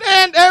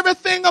understand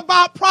everything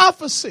about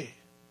prophecy.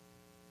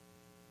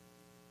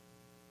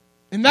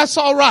 And that's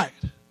all right.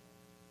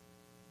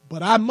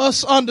 But I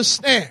must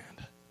understand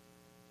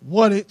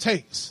what it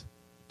takes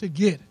to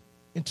get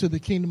into the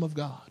kingdom of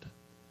God.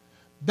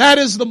 That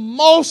is the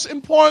most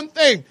important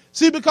thing.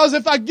 See, because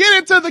if I get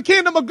into the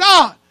kingdom of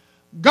God,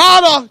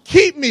 God will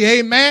keep me,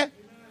 amen,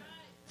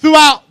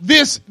 throughout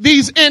these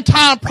end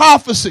time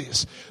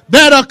prophecies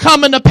that are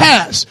coming to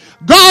pass.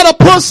 God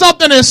will put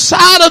something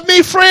inside of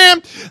me,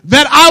 friend,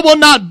 that I will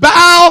not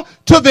bow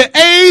to the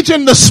age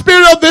and the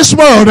spirit of this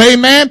world,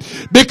 amen,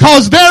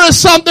 because there is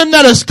something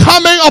that is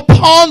coming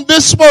upon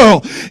this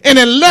world. And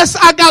unless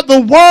I got the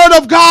word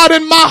of God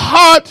in my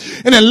heart,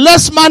 and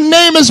unless my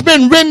name has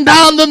been written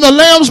down in the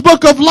Lamb's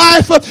book of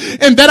life,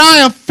 and that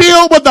I am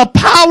filled with the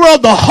power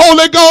of the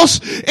Holy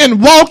Ghost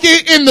and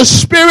walking in the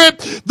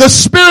spirit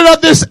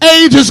of this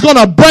age is going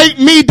to break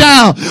me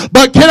down.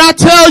 But can I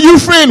tell you,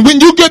 friend, when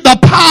you get the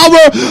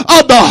power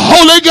of the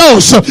Holy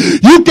Ghost,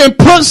 you can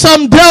put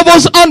some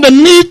devils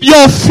underneath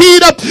your feet.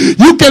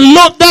 You can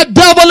look that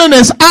devil in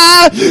his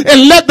eye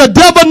and let the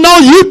devil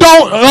know you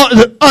don't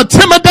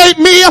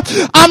intimidate me.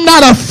 I'm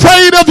not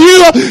afraid of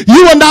you.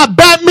 You will not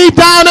back me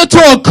down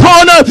into a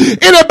corner.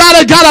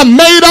 Anybody got a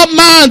made up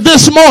mind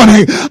this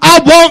morning?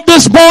 I want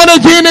this born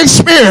again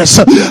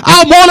experience. I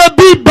want to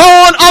be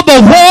born of the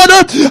water.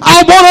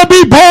 I want to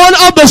be born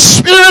of the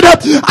spirit.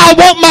 I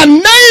want my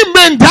name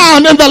written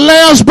down in the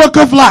Lamb's book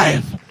of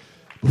life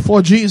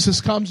before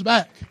Jesus comes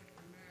back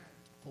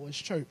for his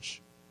church.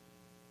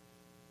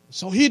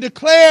 So he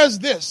declares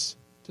this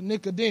to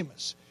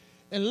Nicodemus.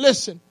 And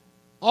listen,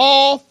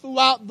 all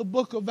throughout the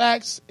book of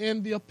Acts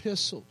and the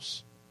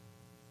epistles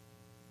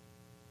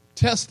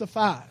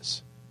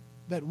testifies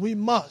that we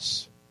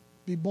must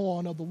be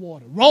born of the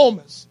water.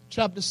 Romans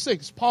chapter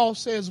 6, Paul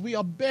says we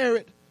are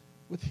buried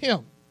with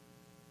him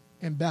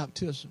in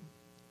baptism.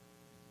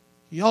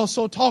 He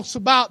also talks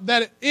about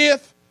that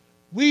if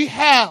we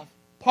have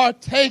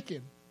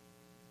partaken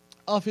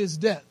of his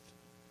death,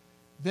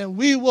 then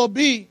we will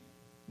be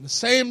in the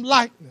same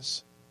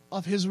likeness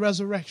of his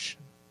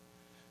resurrection.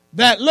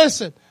 That,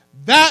 listen,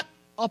 that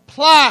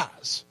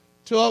applies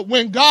to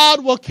when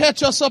God will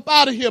catch us up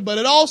out of here, but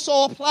it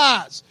also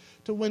applies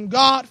to when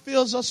God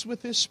fills us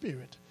with his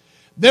spirit.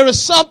 There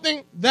is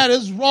something that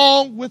is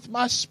wrong with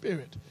my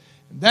spirit,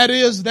 and that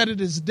is that it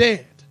is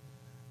dead.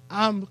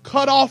 I'm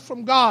cut off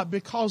from God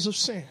because of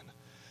sin.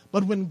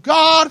 But when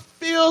God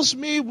fills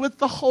me with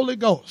the Holy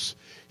Ghost,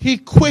 He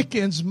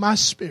quickens my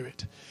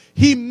spirit.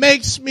 He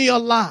makes me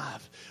alive.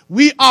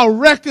 We are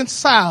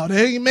reconciled.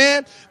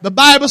 Amen. The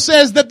Bible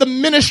says that the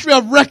ministry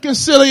of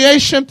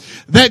reconciliation,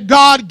 that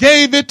God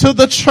gave it to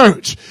the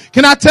church.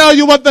 Can I tell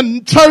you what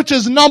the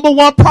church's number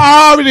one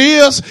priority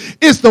is?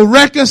 It's to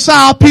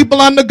reconcile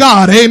people unto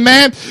God.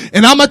 Amen.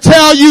 And I'm going to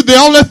tell you the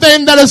only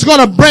thing that is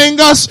going to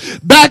bring us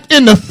back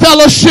into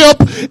fellowship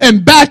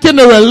and back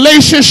into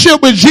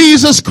relationship with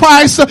Jesus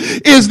Christ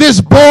is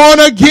this born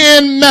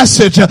again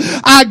message.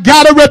 I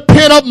got to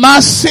repent of my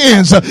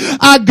sins.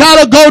 I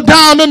got to go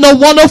down in the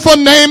wonderful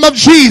name of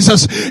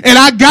Jesus, and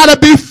I gotta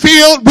be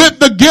filled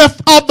with the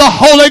gift of the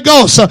Holy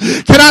Ghost.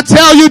 Can I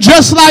tell you,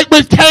 just like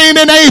with Cain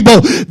and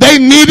Abel, they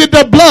needed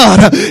the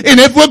blood.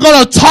 And if we're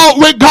gonna talk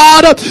with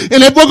God,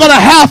 and if we're gonna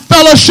have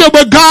fellowship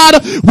with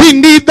God, we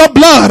need the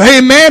blood.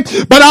 Amen.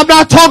 But I'm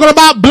not talking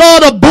about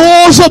blood of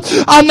bulls.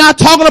 I'm not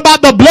talking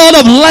about the blood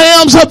of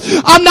lambs.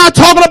 I'm not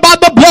talking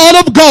about the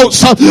blood of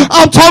goats.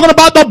 I'm talking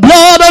about the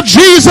blood of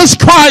Jesus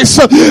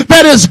Christ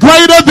that is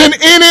greater than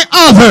any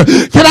other.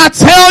 Can I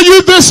tell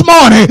you this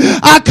morning,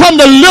 I come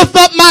to lift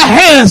up my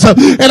hands,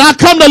 and I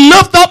come to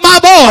lift up my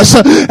voice,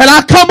 and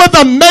I come with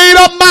a made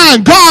up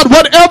mind. God,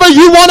 whatever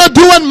you want to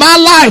do in my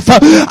life,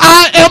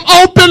 I am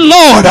open,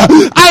 Lord.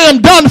 I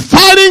am done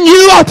fighting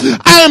you.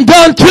 I am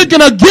done kicking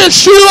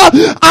against you.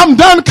 I'm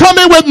done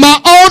coming with my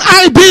own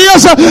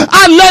ideas.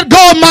 I let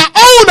go of my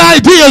own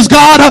ideas,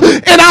 God,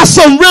 and I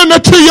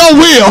surrender to your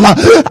will.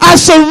 I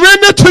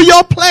surrender to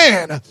your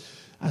plan.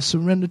 I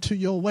surrender to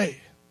your way.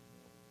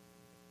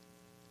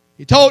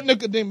 He told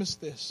Nicodemus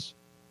this.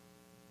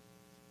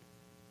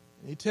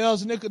 He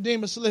tells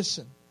Nicodemus,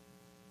 listen,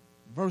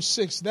 verse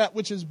 6, that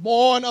which is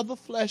born of the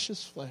flesh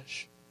is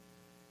flesh.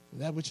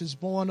 That which is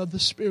born of the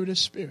Spirit is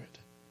spirit.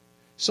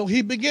 So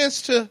he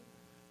begins to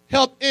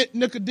help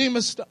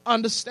Nicodemus to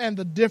understand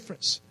the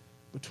difference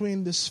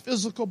between this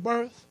physical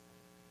birth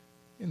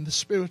and the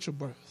spiritual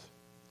birth.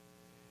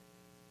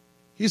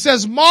 He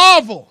says,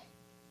 marvel,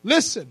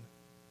 listen,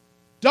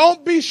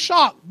 don't be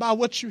shocked by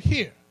what you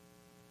hear.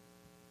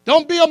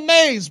 Don't be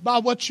amazed by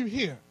what you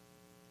hear.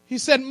 He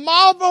said,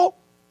 marvel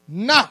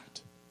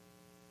not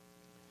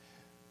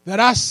that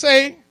I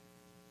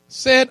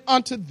said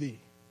unto thee,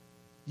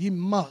 ye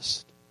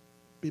must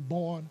be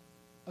born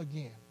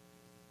again.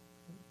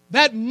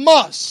 That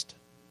must,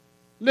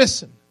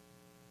 listen,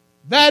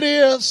 that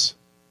is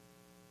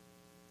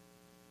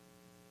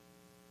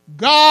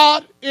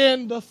God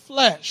in the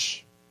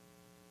flesh.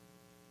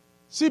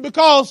 See,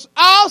 because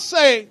I'll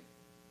say,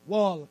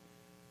 well,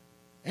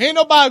 ain't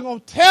nobody going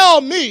to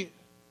tell me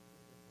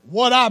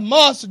what I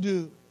must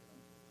do.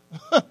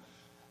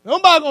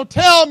 Nobody going to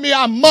tell me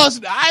I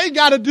ain't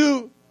got to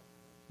do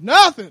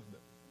nothing.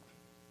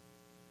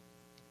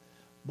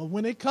 But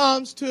when it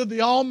comes to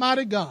the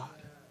Almighty God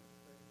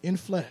in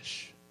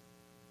flesh,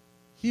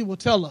 He will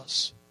tell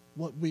us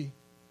what we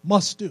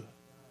must do,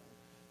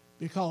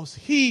 because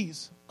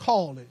He's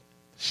calling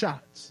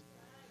shots.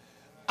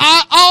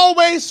 I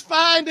always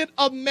find it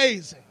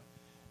amazing.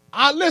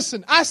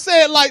 I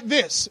say it like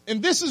this,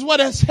 and this is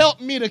what has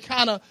helped me to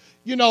kind of,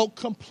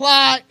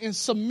 comply and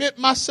submit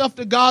myself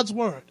to God's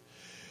word.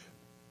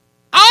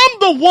 I'm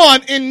the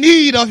one in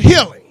need of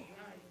healing.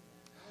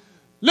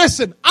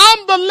 Listen,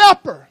 I'm the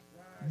leper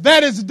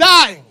that is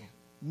dying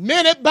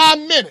minute by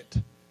minute,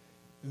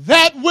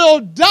 that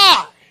will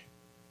die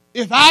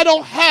if I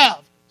don't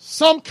have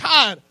some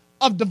kind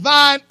of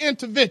divine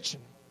intervention.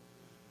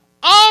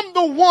 I'm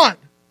the one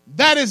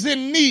that is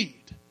in need.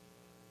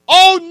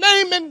 Old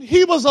Naaman,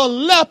 he was a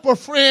leper,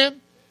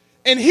 friend,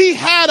 and he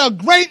had a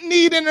great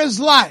need in his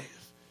life.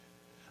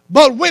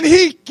 But when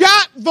he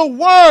got the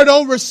word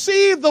or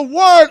received the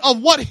word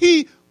of what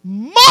he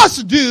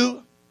must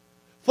do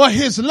for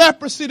his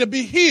leprosy to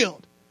be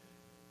healed,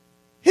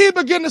 he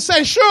began to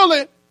say,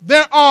 surely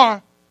there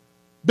are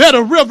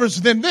better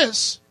rivers than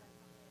this.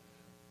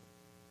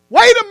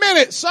 Wait a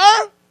minute,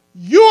 sir.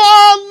 You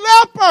are a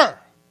leper.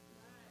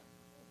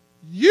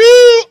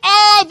 You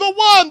are the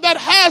one that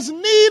has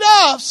need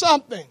of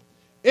something.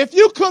 If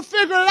you could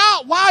figure it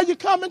out, why are you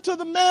coming to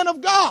the man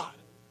of God?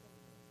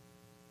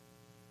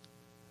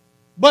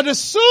 But as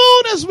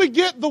soon as we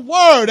get the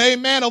word,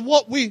 amen, of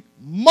what we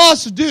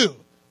must do,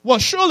 well,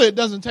 surely it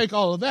doesn't take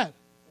all of that.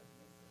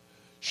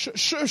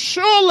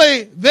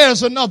 Surely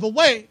there's another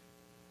way.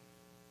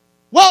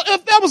 Well,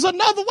 if there was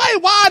another way,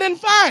 why I didn't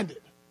find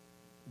it?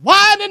 Why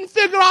I didn't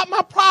figure out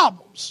my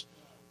problems?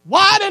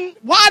 Why didn't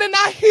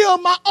I heal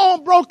my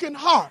own broken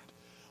heart?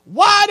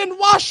 Why I didn't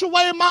wash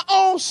away my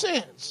own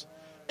sins?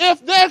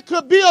 If there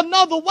could be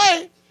another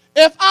way,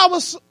 if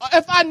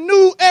I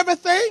knew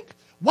everything,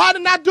 why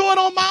didn't I do it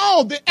on my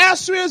own? The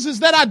answer is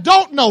that I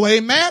don't know,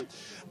 amen.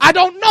 I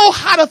don't know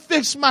how to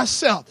fix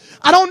myself.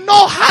 I don't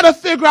know how to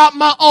figure out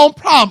my own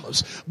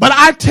problems. But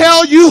I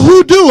tell you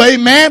who do,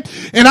 amen.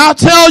 And I'll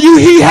tell you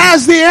he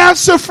has the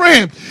answer,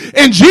 friend.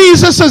 And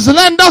Jesus is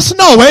letting us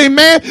know,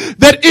 amen,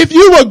 that if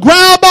you will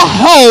grab a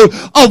hold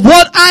of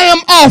what I am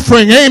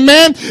offering,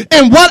 amen,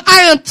 and what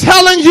I am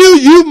telling you,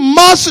 you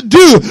must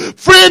do,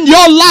 friend,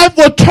 your life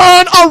will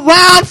turn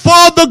around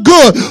for the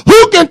good.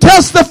 Who can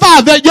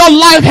testify that your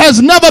life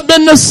has never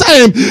been the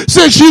same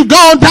since you've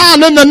gone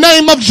down in the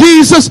name of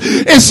Jesus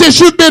and since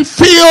you've been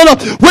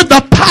filled with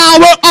the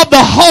power of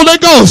the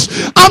Holy Ghost?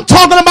 I'm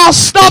talking about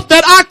stuff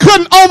that I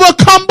couldn't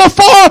overcome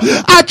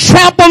before. I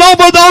trampled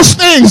over those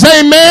things,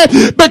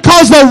 amen,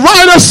 because the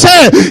writer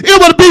said it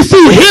would be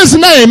through his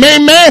name,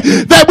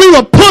 amen, that we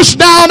would push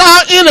down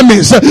our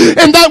enemies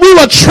and that we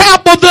would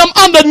trample them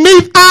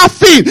underneath our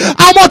feet.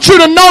 I want you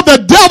to know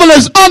the devil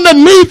is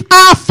underneath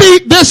our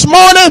feet this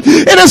morning.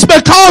 It is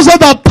because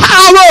of the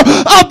power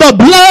of the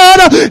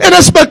blood. It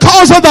is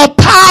because of the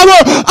power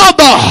of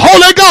the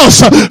Holy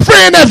Ghost.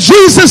 Friend, if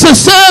Jesus is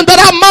saying that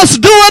I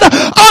must do it,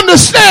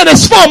 understand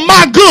it's for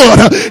my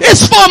good.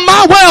 It's for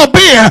my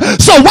well-being.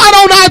 So why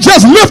don't I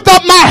just lift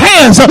up my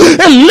hands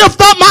and lift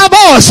up my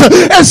voice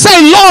and say,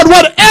 Lord,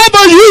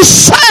 whatever you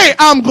say,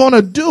 I'm going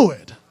to do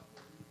it.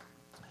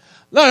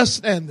 Let us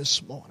stand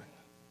this morning.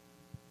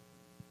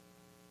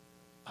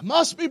 I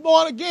must be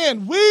born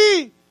again.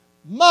 We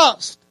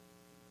must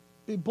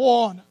be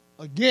born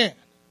again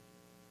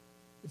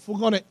if we're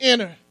going to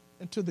enter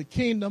into the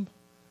kingdom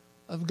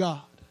of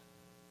God.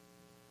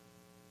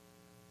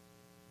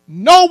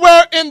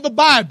 Nowhere in the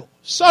Bible,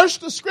 search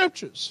the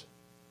scriptures,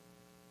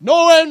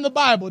 nowhere in the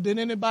Bible did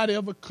anybody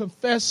ever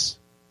confess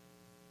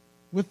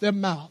with their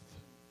mouth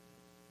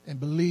and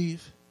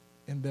believe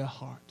in their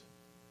heart.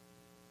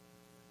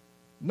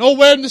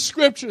 Nowhere in the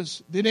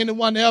scriptures did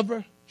anyone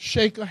ever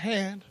shake a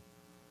hand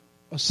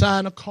or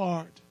sign a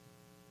card.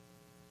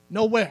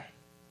 Nowhere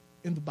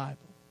in the Bible.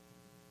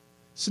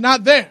 It's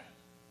not there.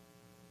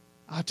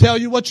 I'll tell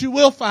you what you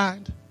will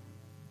find.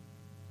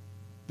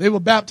 They were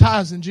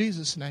baptized in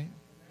Jesus' name.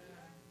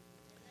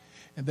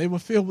 And they were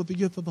filled with the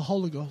gift of the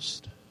Holy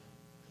Ghost.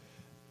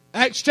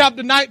 Acts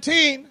chapter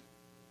 19,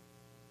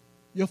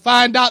 you'll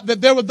find out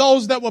that there were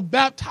those that were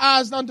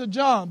baptized unto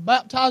John,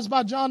 baptized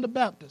by John the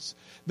Baptist.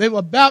 They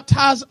were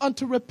baptized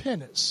unto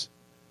repentance.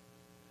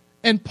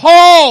 And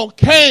Paul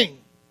came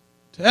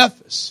to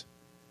Ephesus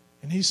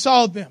and he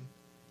saw them.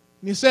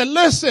 And he said,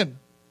 listen,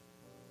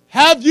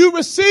 have you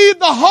received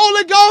the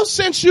Holy Ghost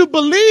since you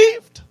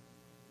believed?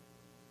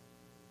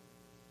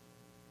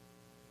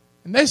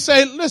 And they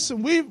say,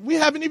 listen, we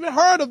haven't even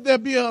heard of there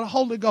being a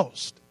Holy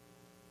Ghost.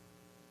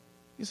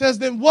 He says,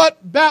 then what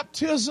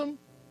baptism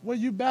were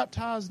you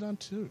baptized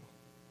unto?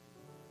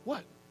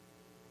 What?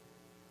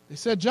 They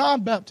said,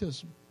 John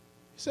baptism.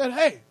 He said,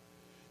 hey,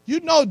 you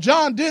know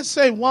John did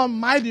say one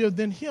mightier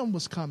than him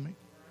was coming.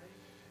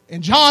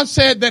 And John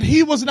said that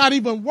he was not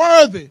even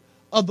worthy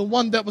of the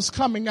one that was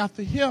coming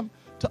after him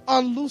to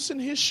unloosen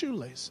his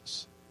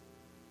shoelaces.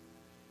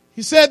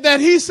 He said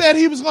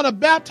he was going to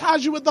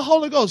baptize you with the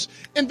Holy Ghost.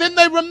 And then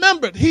they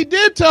remembered. He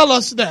did tell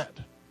us that.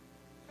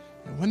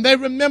 And when they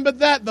remembered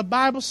that, the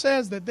Bible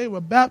says that they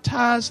were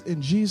baptized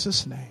in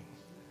Jesus' name.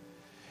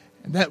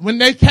 And that when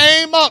they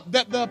came up,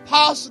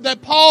 that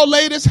Paul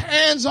laid his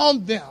hands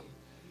on them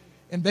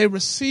and they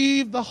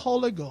received the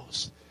Holy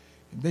Ghost.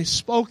 And they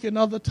spoke in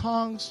other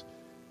tongues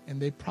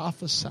and they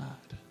prophesied.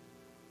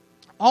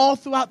 All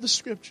throughout the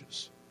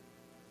scriptures,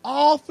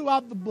 all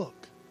throughout the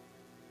book,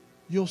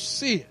 you'll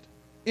see it.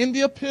 In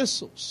the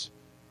epistles,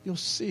 you'll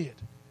see it.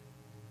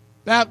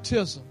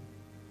 Baptism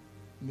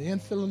and the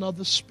infilling of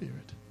the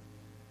Spirit.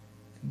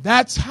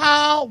 That's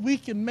how we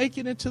can make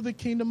it into the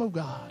kingdom of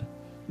God.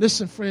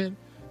 Listen, friend,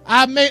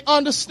 I may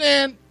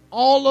understand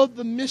all of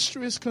the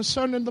mysteries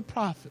concerning the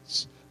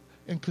prophets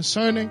and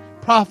concerning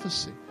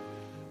prophecy.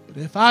 But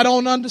if I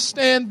don't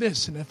understand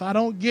this, and if I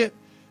don't get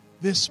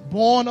this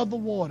born of the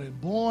water,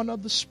 born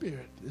of the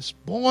Spirit, this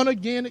born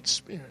again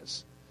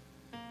experience,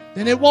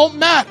 then it won't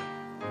matter.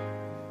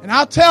 And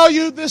I'll tell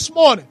you this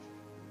morning,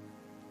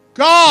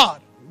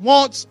 God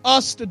wants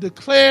us to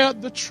declare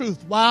the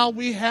truth while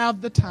we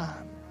have the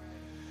time.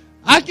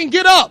 I can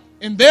get up,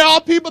 and there are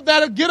people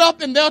that'll get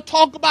up and they'll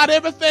talk about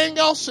everything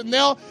else, and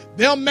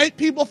they'll make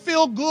people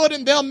feel good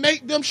and they'll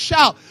make them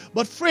shout.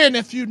 But friend,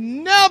 if you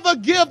never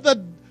give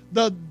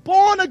the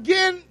born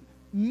again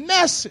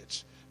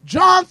message,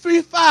 John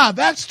 3:5,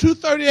 Acts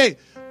 2:38,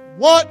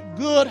 what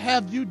good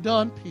have you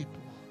done, people?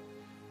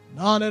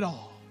 None at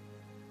all.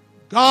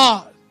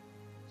 God's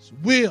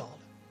will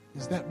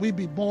is that we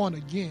be born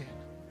again.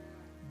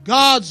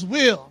 God's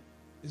will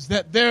is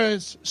that there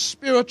is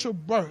spiritual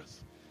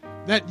birth,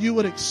 that you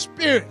would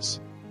experience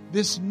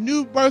this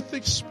new birth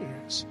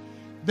experience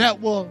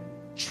that will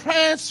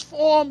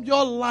transform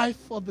your life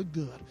for the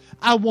good.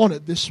 I want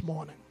it this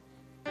morning.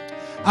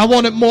 I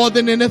want it more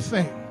than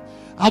anything.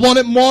 I want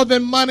it more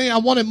than money. I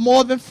want it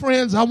more than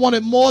friends. I want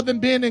it more than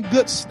being in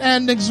good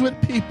standings with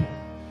people.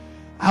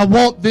 I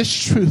want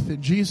this truth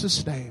in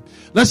Jesus' name.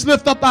 Let's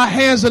lift up our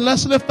hands and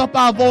let's lift up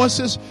our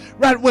voices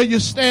right where you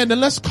stand,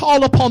 and let's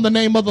call upon the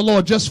name of the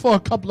Lord just for a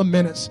couple of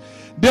minutes.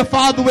 Dear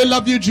Father, we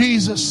love you,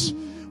 Jesus.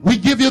 We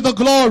give you the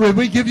glory.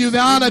 We give you the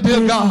honor,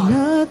 dear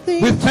God.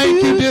 We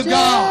thank you, dear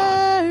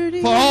God,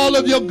 for all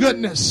of your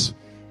goodness.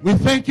 We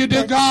thank you,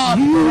 dear God,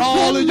 for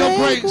all of your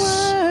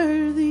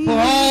grace, for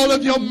all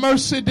of your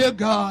mercy, dear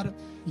God.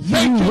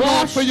 Thank you,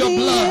 Lord, for your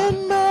blood,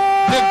 dear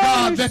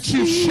God, that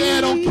you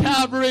shed on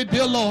Calvary,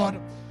 dear Lord,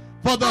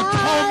 for the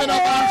atonement of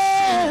our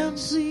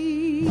sins.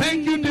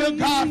 Thank you, dear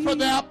God, for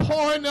the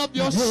outpouring of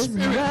your Spirit.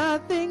 Dear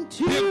God, we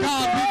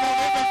know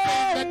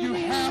everything that you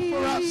have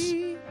for us.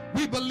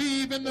 We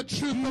believe in the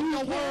truth of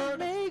your word.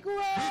 We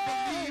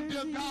believe,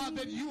 dear God,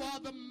 that you are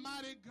the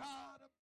mighty God.